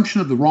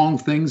 consumption of the wrong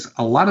things,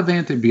 a lot of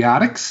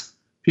antibiotics.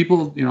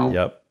 People,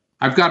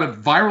 I've got a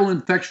viral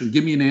infection,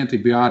 give me an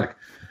antibiotic.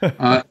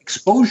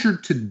 Exposure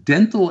to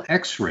dental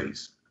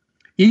x-rays.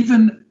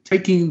 Even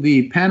taking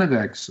the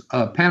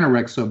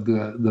Panarex of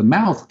the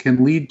mouth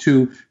can lead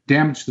to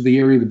damage to the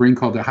area of the brain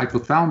called the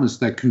hypothalamus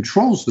that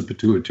controls the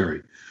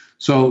pituitary.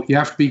 So you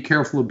have to be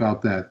careful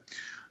about that.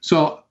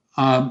 So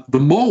the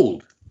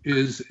mold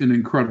is an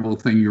incredible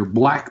thing. Your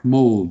black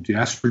mold, the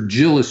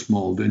aspergillus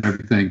mold, and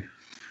everything.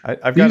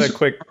 I've got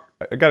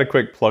a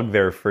quick plug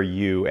there for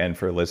you and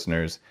for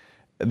listeners.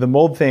 The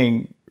mold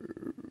thing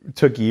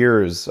took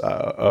years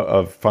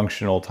of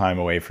functional time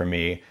away from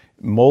me.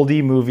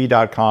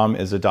 Moldymovie.com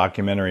is a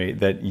documentary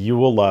that you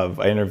will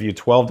love. I interviewed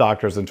 12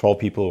 doctors and 12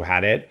 people who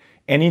had it.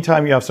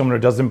 Anytime you have someone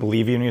who doesn't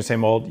believe you and you say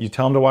mold, you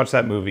tell them to watch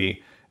that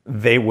movie.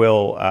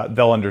 They'll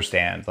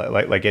understand.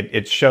 Like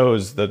it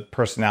shows the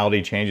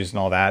personality changes and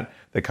all that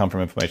come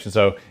from inflammation.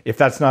 So if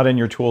that's not in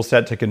your tool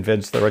set to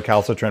convince the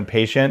recalcitrant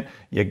patient,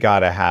 you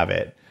gotta have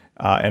it.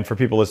 And for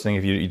people listening,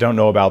 if you don't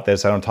know about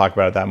this, I don't talk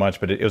about it that much,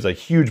 but it was a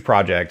huge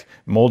project.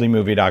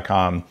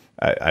 Moldymovie.com.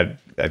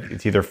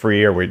 It's either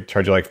free or we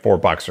charge you like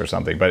 $4 or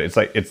something, but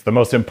it's the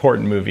most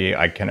important movie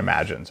I can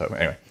imagine. So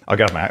anyway, I'll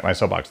get off my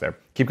soapbox there.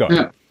 Keep going.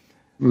 Yeah,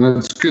 well,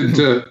 that's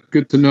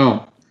good to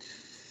know.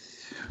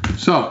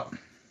 So,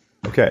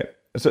 okay,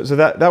 so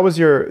that was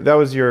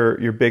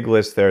your big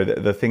list there,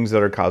 the things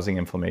that are causing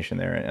inflammation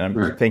there, and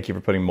right. Thank you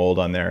for putting mold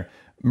on there.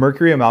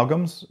 Mercury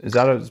amalgams, is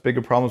that as big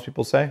a problem as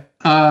people say?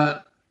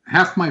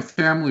 Half my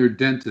family are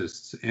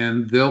dentists,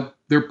 and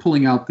they're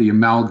pulling out the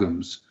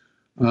amalgams.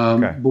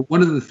 But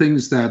one of the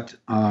things that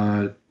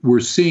we're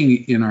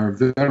seeing in our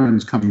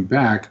veterans coming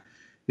back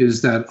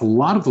is that a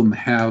lot of them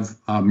have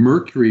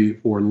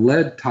mercury or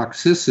lead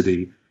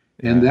toxicity,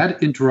 and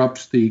that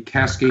interrupts the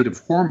cascade of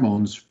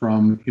hormones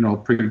from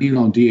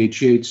pregnenolone and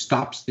DHEA,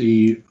 stops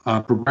the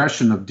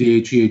progression of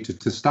DHEA to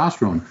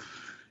testosterone,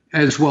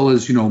 as well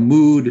as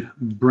mood,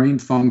 brain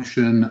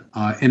function,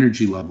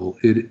 energy level.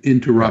 It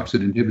interrupts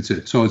it, inhibits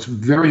it. So it's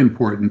very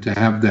important to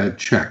have that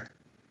checked.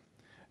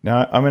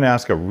 Now, I'm going to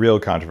ask a real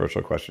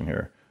controversial question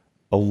here.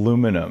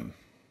 Aluminum.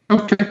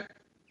 Okay.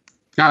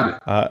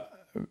 Got it.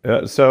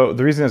 So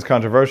the reason it's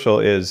controversial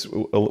is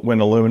when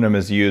aluminum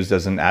is used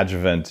as an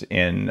adjuvant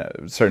in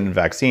certain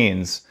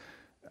vaccines,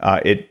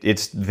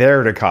 it's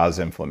there to cause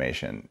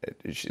inflammation.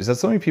 Is that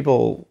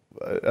something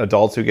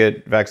adults who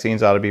get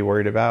vaccines ought to be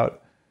worried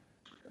about?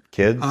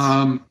 Kids?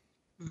 I'm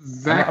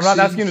not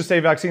asking you to say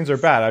vaccines are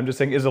bad. I'm just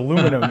saying, is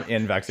aluminum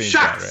in vaccines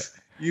bad? Right?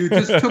 You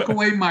just took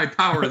away my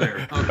power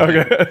there.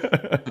 Okay.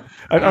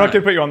 I'm not going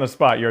to put you on the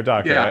spot. You're a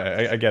doctor.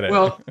 Yeah. I get it.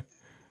 Well,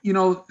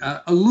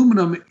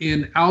 aluminum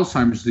in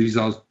Alzheimer's disease,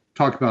 I'll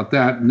talk about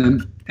that. And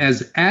then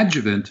as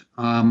adjuvant,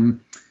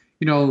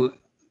 to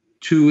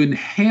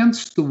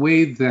enhance the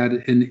way that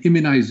an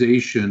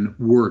immunization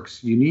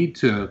works, you need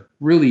to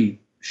really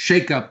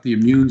shake up the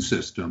immune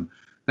system.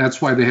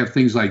 That's why they have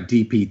things like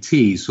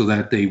DPT, so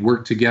that they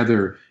work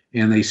together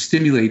and they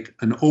stimulate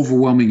an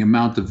overwhelming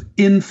amount of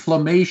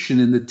inflammation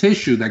in the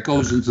tissue that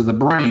goes into the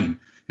brain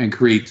and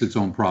creates its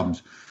own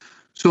problems.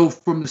 So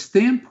from the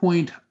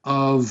standpoint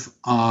of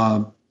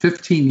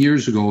 15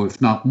 years ago, if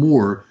not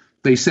more,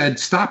 they said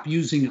stop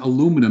using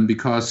aluminum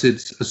because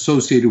it's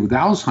associated with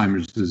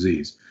Alzheimer's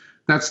disease.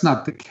 That's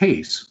not the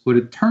case. What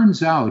it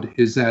turns out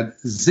is that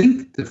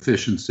zinc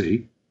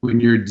deficiency, when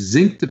you're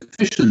zinc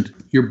deficient,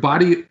 your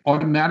body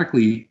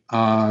automatically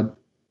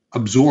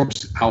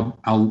absorbs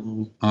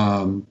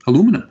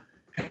aluminum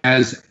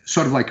as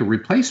sort of like a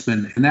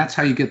replacement, and that's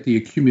how you get the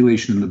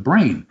accumulation in the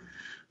brain.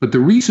 But the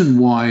reason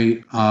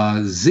why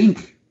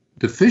zinc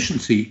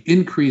deficiency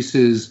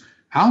increases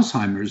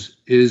Alzheimer's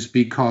is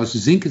because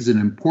zinc is an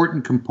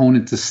important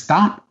component to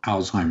stop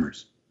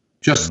Alzheimer's,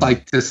 just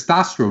like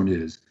testosterone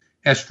is,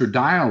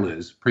 estradiol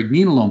is,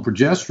 pregnenolone,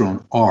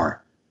 progesterone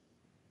are.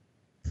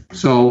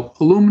 So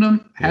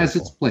aluminum has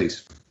its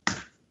place.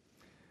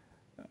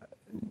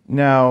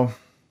 Now,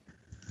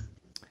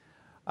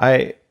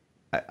 I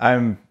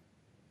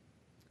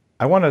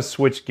want to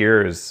switch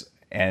gears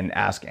and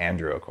ask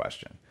Andrew a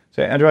question.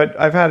 So, Andrew,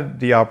 I've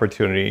had the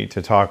opportunity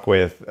to talk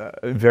with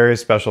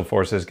various Special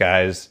Forces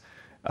guys,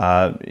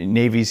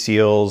 Navy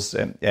SEALs,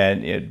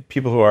 and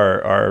people who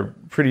are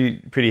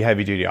pretty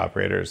heavy duty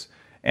operators.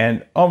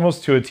 And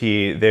almost to a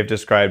T, they've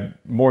described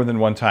more than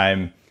one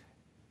time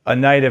a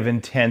night of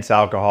intense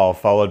alcohol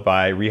followed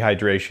by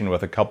rehydration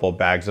with a couple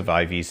bags of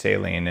IV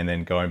saline and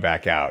then going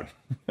back out.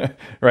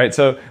 Right?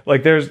 So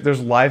like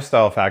there's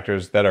lifestyle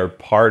factors that are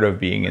part of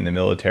being in the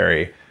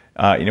military.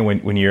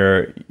 When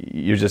you're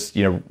just,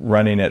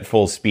 running at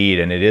full speed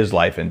and it is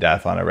life and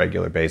death on a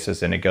regular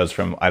basis, and it goes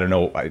from, I don't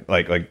know,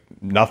 like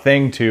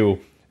nothing to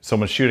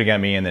someone shooting at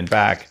me and then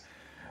back.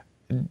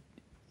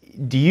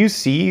 Do you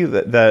see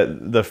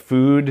the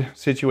food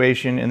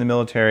situation in the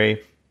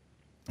military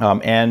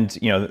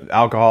and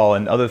alcohol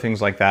and other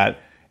things like that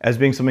as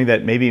being something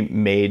that maybe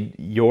made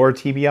your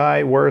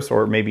TBI worse,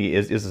 or maybe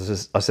is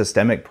a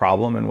systemic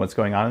problem in what's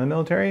going on in the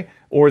military,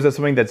 or is it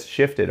something that's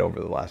shifted over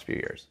the last few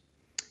years?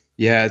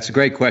 Yeah, it's a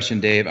great question,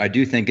 Dave. I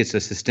do think it's a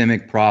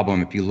systemic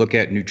problem. If you look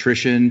at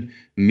nutrition,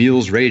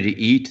 meals ready to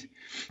eat.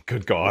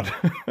 Good God.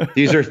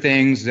 These are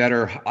things that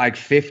are like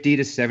 50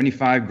 to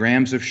 75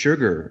 grams of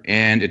sugar,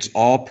 and it's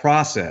all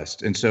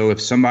processed. And so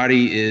if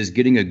somebody is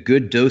getting a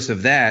good dose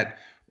of that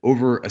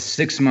over a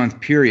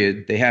 6-month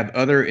period, they have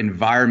other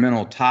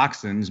environmental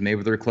toxins.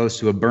 Maybe they're close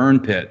to a burn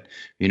pit.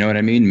 You know what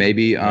I mean?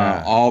 Maybe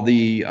all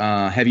the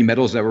heavy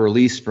metals that were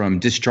released from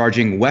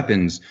discharging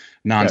weapons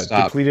nonstop.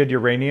 Yeah, depleted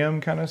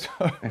uranium kind of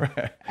stuff.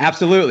 Right.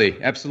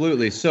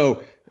 Absolutely.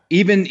 So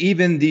even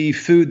the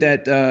food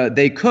that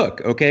they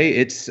cook, okay,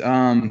 it's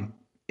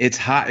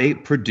hot.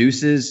 It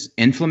produces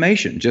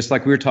inflammation, just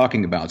like we were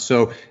talking about.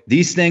 So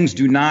these things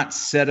do not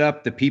set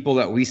up the people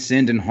that we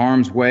send in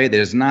harm's way. That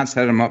does not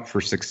set them up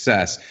for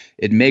success.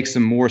 It makes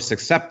them more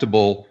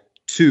susceptible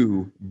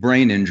to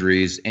brain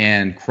injuries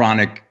and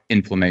chronic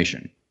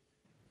inflammation.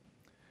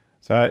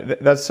 So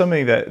that's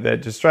something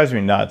that just drives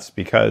me nuts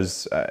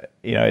because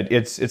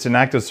it's an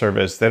active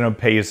service. They don't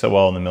pay you so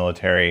well in the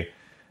military.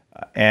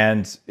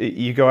 And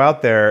you go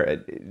out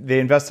there, they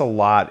invest a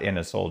lot in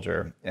a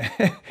soldier,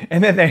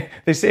 and then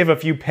they save a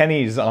few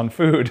pennies on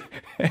food.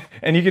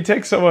 And you can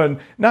take someone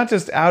not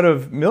just out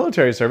of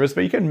military service,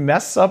 but you can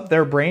mess up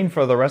their brain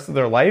for the rest of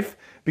their life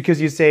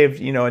because you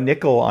saved a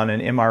nickel on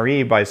an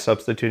MRE by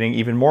substituting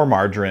even more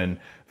margarine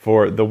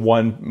for the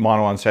one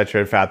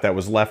monounsaturated fat that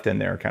was left in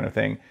there, kind of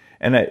thing.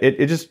 And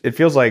it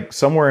feels like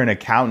somewhere an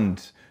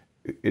accountant,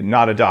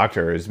 not a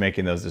doctor, is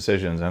making those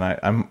decisions. And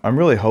I'm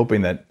really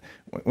hoping that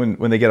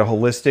when they get a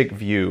holistic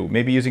view,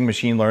 maybe using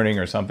machine learning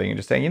or something, and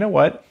just saying, you know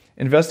what,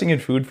 investing in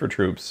food for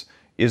troops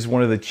is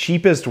one of the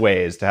cheapest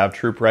ways to have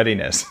troop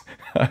readiness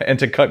and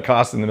to cut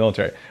costs in the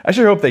military. I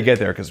sure hope they get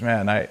there because,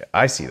 man,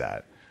 I see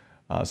that.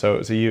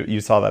 So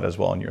you saw that as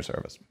well in your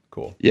service.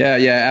 Cool. Yeah,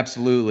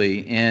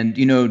 absolutely. And,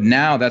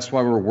 now that's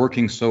why we're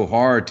working so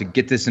hard to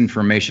get this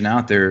information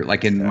out there.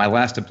 Like in my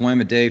last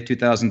deployment, Dave,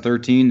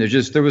 2013,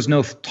 there was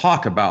no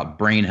talk about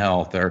brain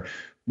health or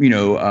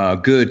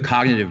good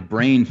cognitive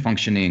brain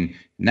functioning.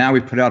 Now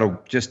we've put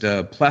out just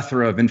a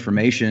plethora of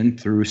information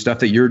through stuff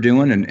that you're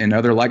doing and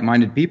other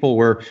like-minded people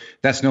where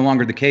that's no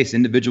longer the case.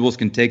 Individuals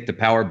can take the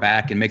power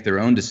back and make their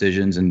own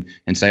decisions and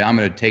say, I'm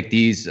going to take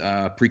these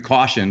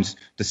precautions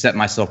to set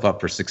myself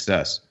up for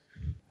success.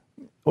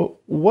 Well,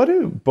 what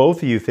do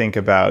both of you think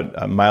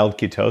about mild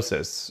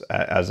ketosis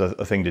as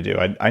a thing to do?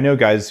 I know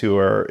guys who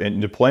are in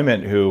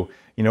deployment who,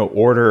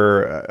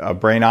 order a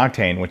brain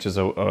octane, which is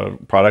a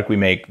product we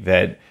make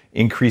that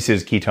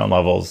increases ketone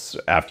levels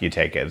after you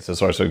take it. It's a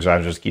source of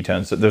exogenous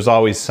ketones. So there's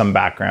always some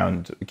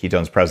background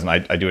ketones present.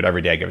 I do it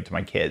every day. I give it to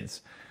my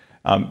kids.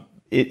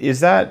 Is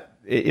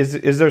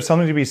there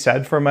something to be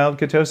said for mild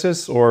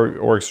ketosis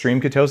or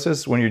extreme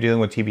ketosis when you're dealing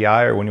with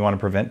TBI or when you want to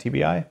prevent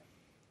TBI?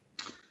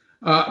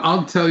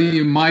 I'll tell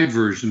you my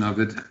version of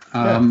it.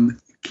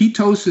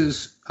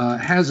 Ketosis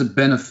has a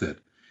benefit,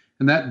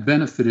 and that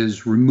benefit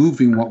is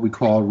removing what we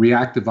call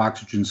reactive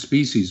oxygen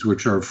species,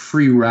 which are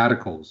free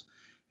radicals.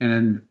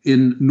 And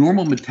in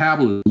normal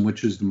metabolism,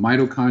 which is the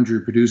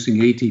mitochondria producing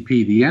ATP,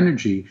 the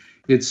energy,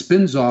 it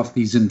spins off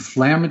these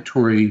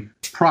inflammatory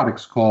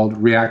products called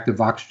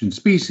reactive oxygen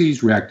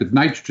species, reactive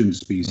nitrogen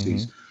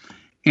species.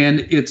 Mm-hmm. And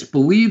it's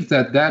believed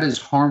that that is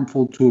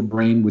harmful to a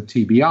brain with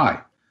TBI.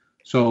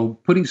 So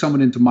putting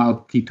someone into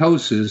mild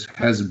ketosis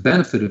has a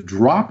benefit of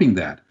dropping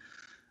that.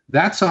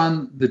 That's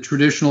on the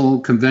traditional,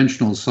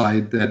 conventional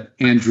side that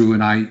Andrew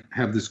and I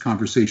have this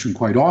conversation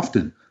quite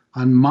often.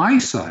 On my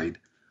side,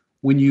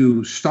 when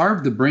you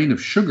starve the brain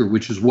of sugar,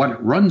 which is what it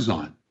runs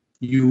on,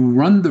 you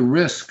run the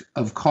risk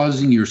of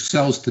causing your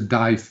cells to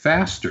die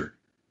faster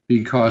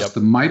because the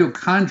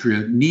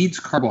mitochondria needs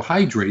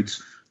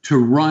carbohydrates to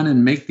run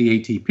and make the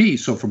ATP.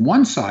 So from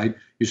one side,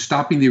 you're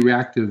stopping the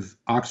reactive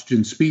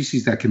oxygen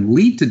species that can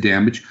lead to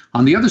damage.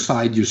 On the other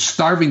side, you're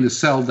starving the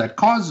cell that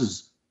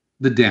causes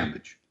the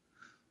damage.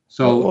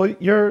 So, well,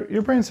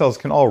 your brain cells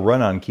can all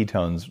run on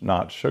ketones,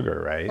 not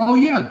sugar, right? Oh,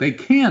 yeah, they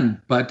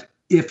can. But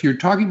if you're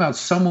talking about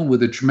someone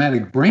with a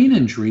traumatic brain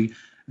injury,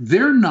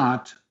 they're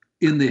not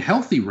in the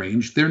healthy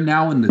range. They're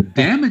now in the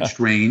damaged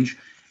range.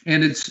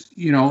 And it's,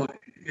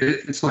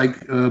 it's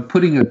like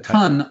putting a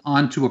ton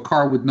onto a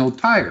car with no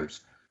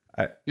tires.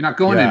 You're not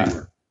going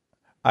anywhere.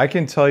 I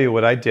can tell you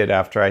what I did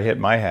after I hit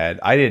my head.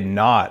 I did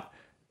not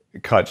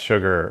cut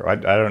sugar. I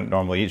don't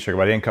normally eat sugar,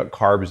 but I didn't cut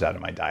carbs out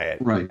of my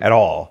diet at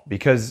all,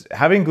 because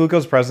having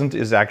glucose present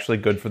is actually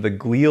good for the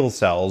glial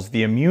cells,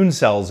 the immune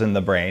cells in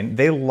the brain.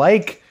 They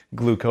like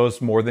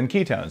glucose more than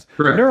ketones.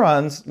 Correct.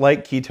 Neurons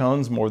like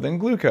ketones more than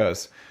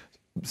glucose.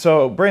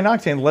 So brain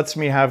octane lets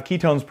me have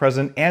ketones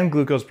present and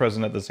glucose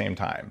present at the same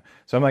time.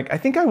 So I'm like, I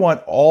think I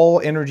want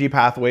all energy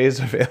pathways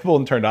available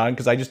and turned on,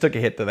 because I just took a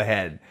hit to the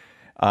head.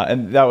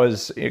 And that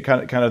was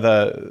kind of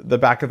the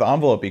back of the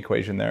envelope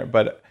equation there.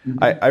 But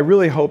I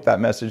really hope that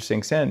message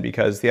sinks in,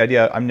 because the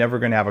idea I'm never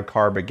going to have a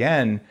carb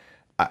again,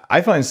 I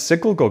find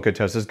cyclical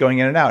ketosis, going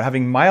in and out,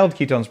 having mild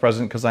ketones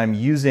present because I'm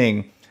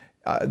using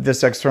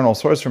this external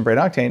source from brain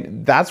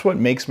octane. That's what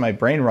makes my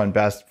brain run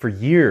best for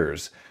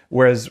years.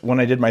 Whereas when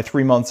I did my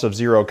 3 months of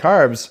zero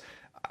carbs,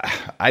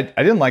 I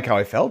didn't like how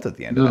I felt at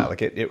the end of that.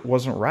 Like it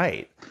wasn't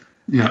right.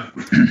 Yeah.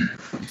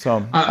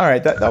 So, all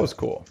right, that was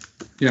cool.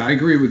 Yeah, I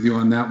agree with you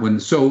on that one.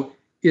 So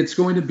it's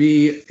going to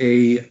be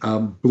a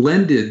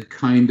blended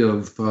kind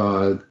of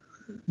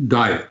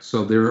diet.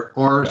 So there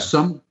are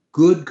some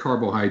good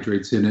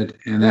carbohydrates in it,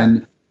 and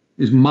then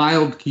is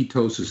mild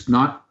ketosis,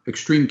 not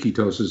extreme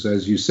ketosis,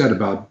 as you said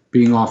about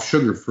being off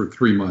sugar for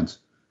 3 months.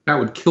 That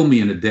would kill me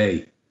in a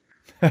day.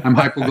 I'm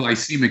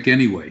hypoglycemic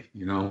anyway,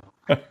 You're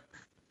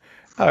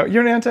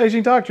an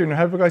anti-aging doctor and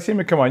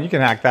hypoglycemic. Come on, you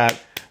can hack that.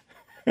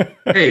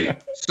 Hey,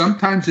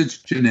 sometimes it's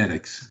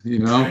genetics,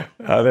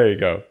 Oh, there you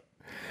go.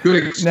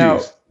 Good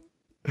excuse.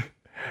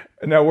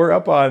 Now we're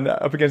up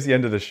against the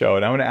end of the show,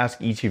 and I want to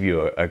ask each of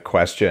you a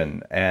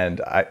question.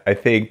 And I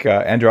think,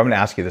 Andrew, I'm going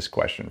to ask you this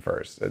question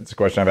first. It's a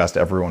question I've asked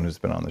everyone who's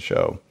been on the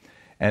show.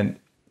 And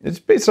it's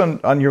based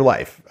on your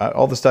life,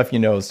 all the stuff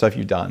the stuff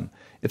you've done.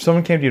 If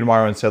someone came to you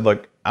tomorrow and said,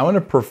 look, I want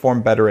to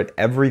perform better at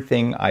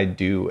everything I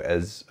do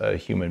as a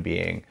human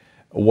being,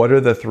 what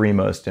are the 3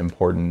 most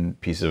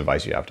important pieces of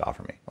advice you have to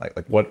offer me?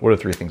 Like what are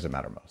 3 things that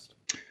matter most?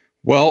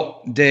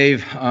 Well,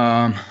 Dave,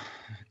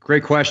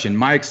 great question.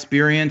 My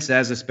experience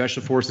as a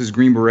Special Forces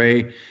Green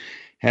Beret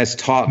has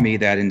taught me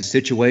that in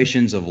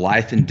situations of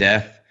life and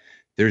death,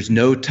 there's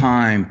no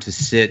time to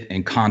sit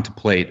and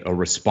contemplate a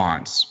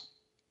response.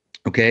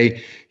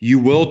 Okay? You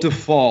will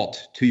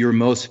default to your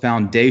most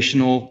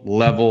foundational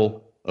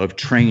level of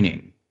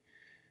training.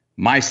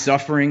 My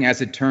suffering,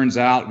 as it turns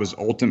out, was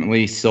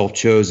ultimately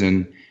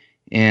self-chosen.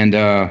 And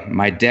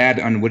my dad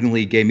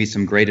unwittingly gave me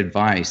some great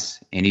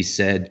advice. And he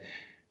said,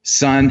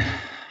 son,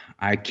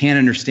 I can't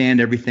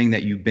understand everything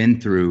that you've been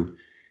through,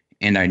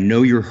 and I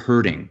know you're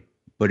hurting.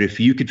 But if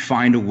you could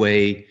find a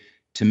way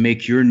to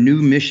make your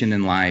new mission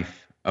in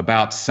life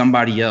about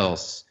somebody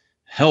else,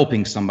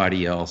 helping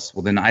somebody else,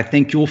 well, then I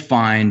think you'll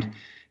find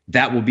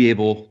that will be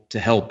able to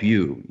help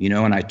you.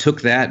 And I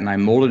took that and I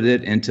molded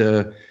it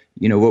into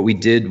what we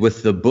did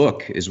with the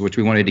book, is which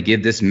we wanted to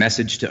give this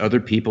message to other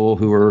people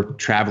who are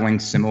traveling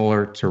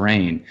similar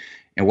terrain.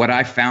 And what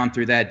I found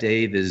through that,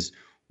 Dave, is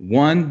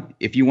one,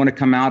 if you want to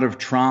come out of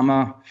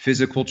trauma,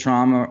 physical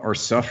trauma or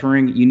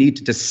suffering, you need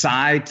to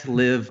decide to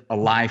live a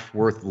life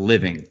worth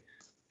living.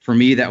 For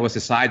me, that was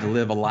decide to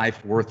live a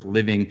life worth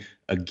living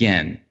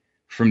again.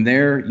 From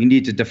there, you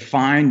need to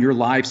define your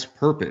life's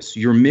purpose,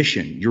 your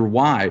mission, your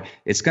why.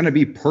 It's going to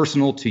be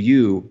personal to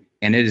you,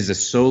 and it is a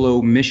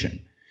solo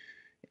mission.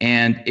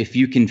 And if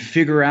you can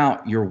figure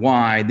out your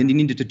why, then you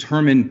need to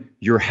determine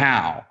your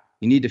how.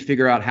 You need to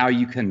figure out how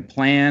you can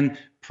plan,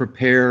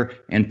 prepare,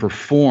 and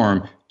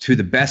perform to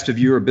the best of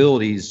your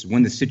abilities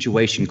when the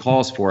situation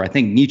calls for. I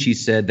think Nietzsche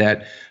said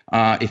that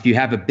if you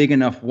have a big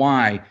enough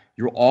why,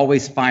 you'll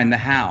always find the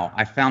how.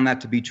 I found that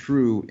to be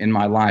true in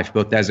my life,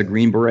 both as a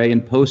Green Beret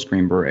and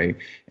post-Green Beret.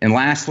 And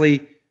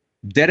lastly,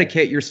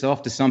 dedicate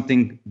yourself to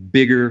something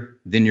bigger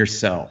than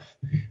yourself.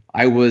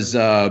 I was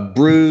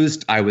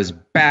bruised, I was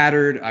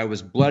battered, I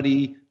was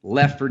bloody,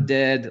 left for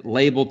dead,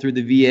 labeled through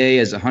the VA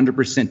as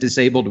 100%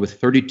 disabled with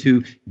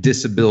 32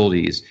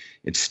 disabilities.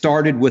 It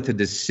started with a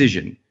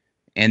decision,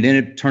 and then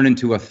it turned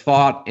into a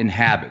thought and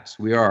habits.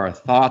 We are our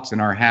thoughts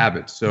and our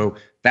habits. So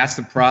that's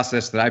the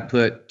process that I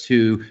put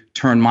to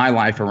turn my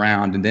life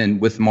around, and then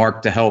with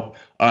Mark to help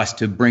us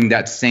to bring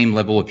that same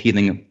level of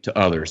healing to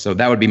others. So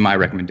that would be my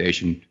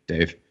recommendation,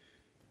 Dave.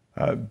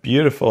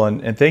 Beautiful.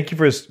 And thank you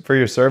for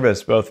your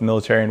service, both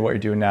military and what you're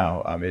doing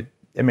now.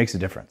 It makes a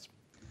difference.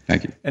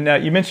 Thank you.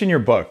 And you mentioned your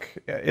book.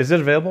 Is it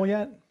available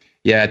yet?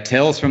 Yeah,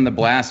 Tales from the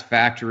Blast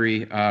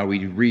Factory.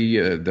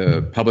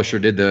 The publisher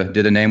did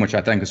the name, which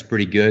I think is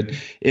pretty good.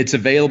 It's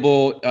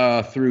available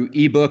through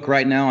ebook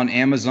right now on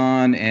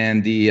Amazon,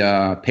 and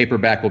the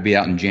paperback will be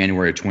out in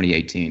January of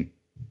 2018.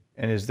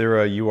 And is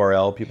there a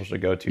URL people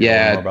should go to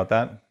learn more about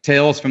that?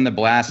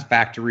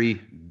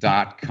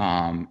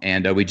 talesfromtheblastfactory.com.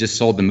 And we just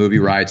sold the movie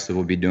rights, so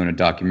we'll be doing a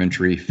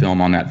documentary film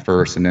on that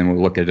first, and then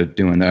we'll look at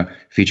doing a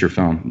feature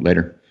film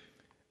later.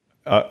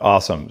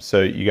 Awesome.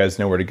 So you guys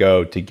know where to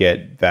go to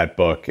get that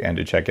book and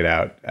to check it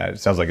out. It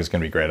sounds like it's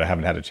going to be great. I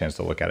haven't had a chance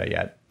to look at it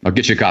yet. I'll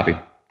get you a copy.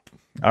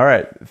 All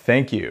right.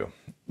 Thank you.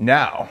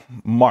 Now,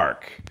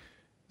 Mark,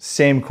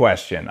 same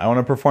question. I want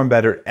to perform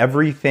better.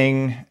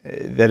 Everything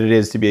that it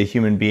is to be a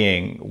human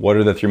being, what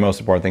are the three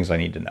most important things I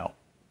need to know?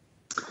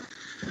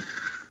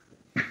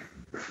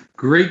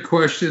 Great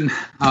question,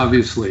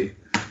 obviously.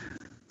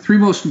 Three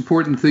most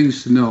important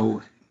things to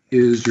know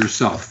is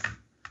yourself.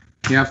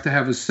 You have to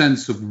have a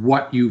sense of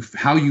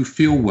how you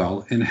feel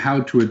well and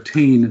how to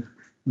attain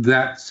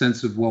that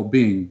sense of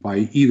well-being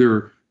by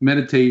either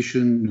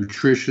meditation,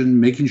 nutrition,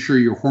 making sure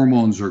your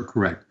hormones are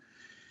correct.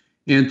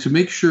 And to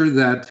make sure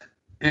that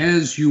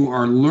as you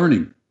are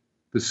learning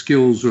the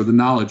skills or the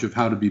knowledge of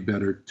how to be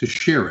better, to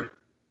share it.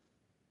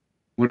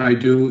 What I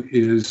do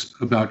is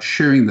about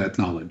sharing that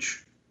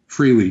knowledge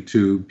freely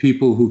to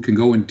people who can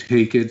go and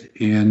take it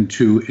and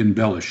to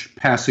embellish,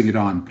 passing it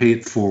on, pay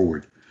it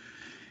forward.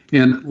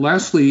 And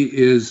lastly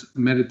is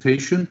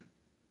meditation,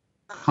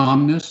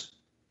 calmness,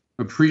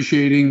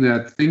 appreciating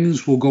that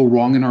things will go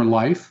wrong in our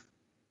life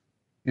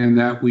and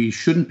that we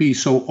shouldn't be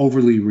so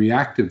overly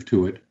reactive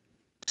to it.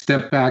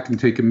 Step back and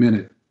take a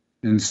minute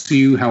and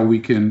see how we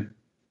can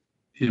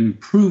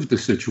improve the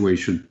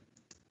situation,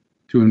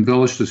 to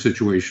embellish the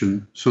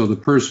situation so the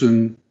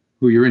person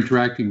who you're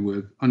interacting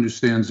with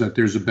understands that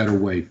there's a better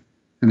way,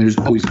 and there's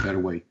always a better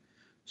way.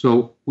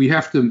 So we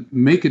have to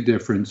make a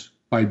difference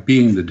by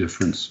being the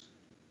difference.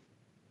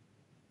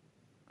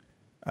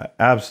 I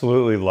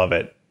absolutely love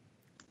it.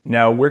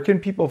 Now, where can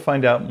people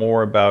find out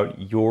more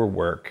about your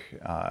work?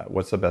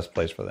 What's the best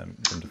place for them?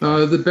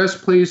 The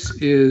best place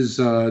is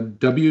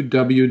www.TBI,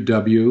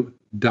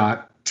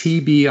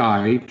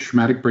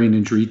 traumatic brain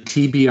injury,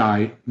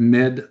 TBI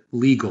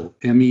medlegal,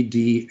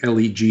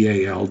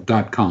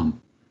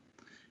 medlegal.com.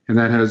 And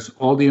that has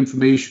all the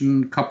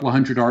information, a couple of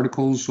hundred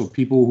articles, so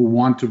people who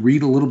want to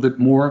read a little bit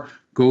more,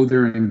 go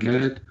there and get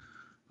it.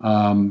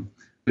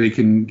 They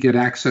can get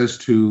access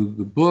to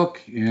the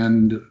book,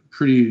 and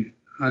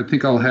I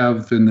think I'll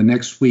have in the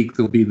next week,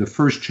 there'll be the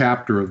first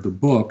chapter of the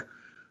book,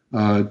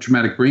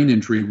 Traumatic Brain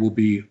Injury, will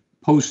be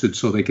posted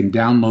so they can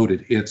download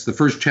it. The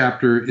first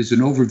chapter is an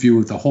overview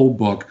of the whole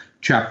book,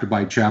 chapter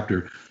by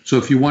chapter. So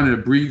if you want an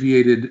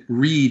abbreviated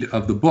read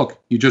of the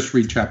book, you just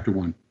read chapter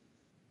 1.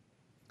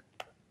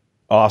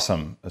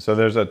 Awesome. So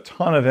there's a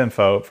ton of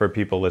info for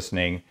people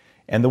listening.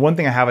 And the one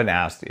thing I haven't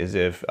asked is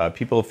if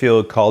people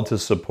feel called to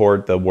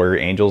support the Warrior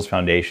Angels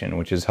Foundation,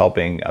 which is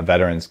helping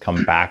veterans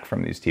come back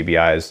from these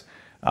TBIs.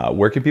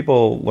 Where can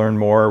people learn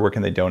more? Where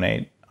can they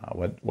donate?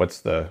 What's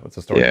the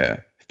story? Yeah,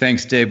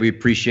 thanks, Dave. We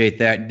appreciate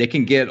that. They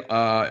can get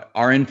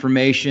our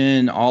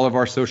information, all of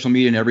our social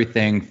media and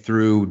everything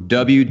through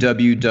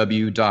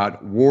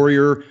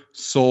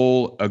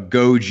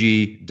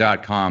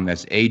www.warriorsoulagoge.com.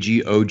 That's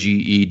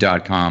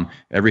AGOGE.com.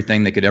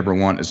 Everything they could ever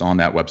want is on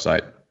that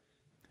website.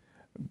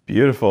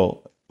 Beautiful.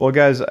 Well,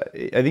 guys, I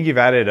think you've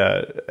added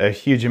a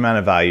huge amount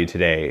of value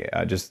today.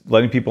 Just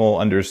letting people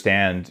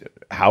understand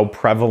how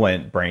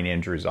prevalent brain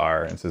injuries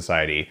are in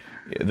society.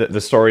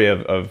 The story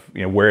of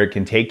where it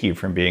can take you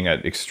from being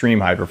an extreme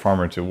high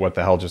performer to what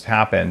the hell just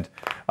happened,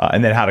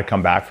 and then how to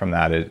come back from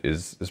that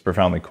is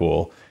profoundly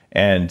cool.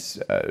 And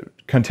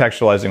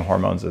contextualizing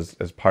hormones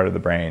as part of the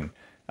brain,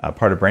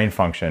 part of brain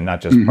function,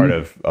 not just part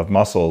of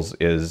muscles,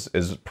 is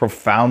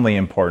profoundly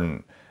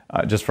important.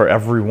 Just for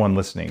everyone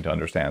listening to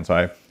understand.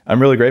 So I'm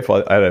really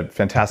grateful. I had a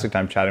fantastic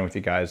time chatting with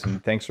you guys,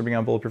 and thanks for being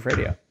on Bulletproof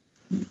Radio.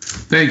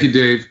 Thank you,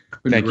 Dave.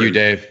 Thank you,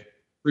 Dave.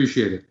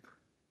 Appreciate it.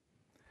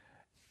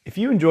 If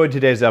you enjoyed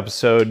today's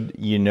episode,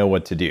 you know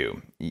what to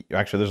do.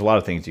 Actually, there's a lot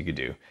of things you could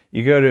do.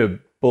 You go to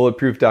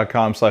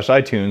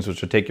bulletproof.com/iTunes, which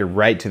will take you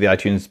right to the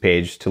iTunes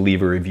page to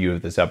leave a review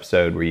of this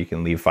episode, where you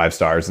can leave 5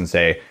 stars and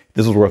say,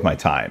 this was worth my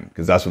time,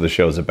 because that's what the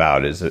show is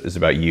about, is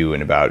about you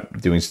and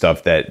about doing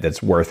stuff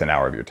that's worth an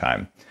hour of your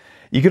time.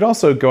 You could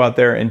also go out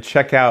there and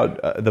check out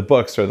the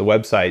books or the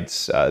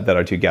websites that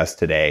our 2 guests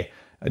today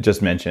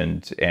just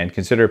mentioned, and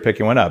consider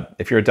picking one up.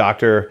 If you're a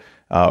doctor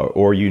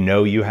or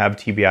you have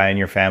TBI in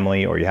your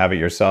family, or you have it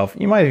yourself,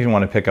 you might even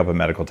want to pick up a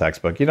medical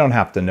textbook. You don't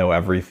have to know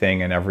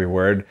everything and every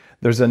word.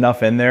 There's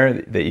enough in there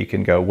that you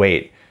can go,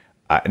 wait,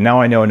 now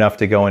I know enough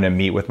to go in and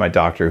meet with my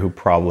doctor, who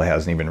probably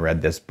hasn't even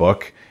read this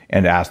book,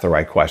 and ask the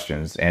right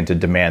questions, and to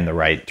demand the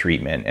right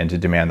treatment, and to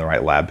demand the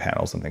right lab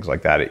panels and things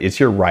like that. It's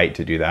your right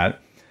to do that.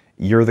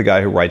 you're the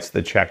guy who writes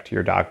the check to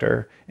your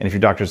doctor. And if your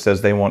doctor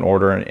says they won't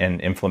order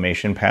an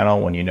inflammation panel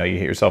when you know you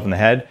hit yourself in the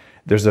head,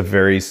 there's a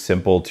very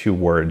simple 2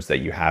 words that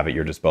you have at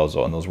your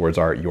disposal. And those words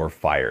are, you're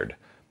fired.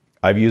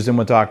 I've used them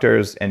with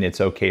doctors, and it's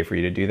okay for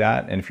you to do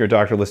that. And if you're a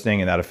doctor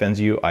listening and that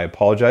offends you, I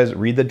apologize.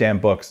 Read the damn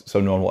books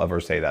so no one will ever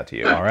say that to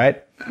you. All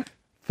right?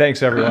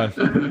 Thanks,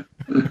 everyone.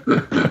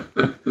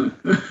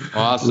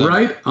 Awesome.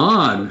 Right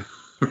on.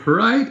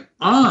 Right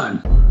on.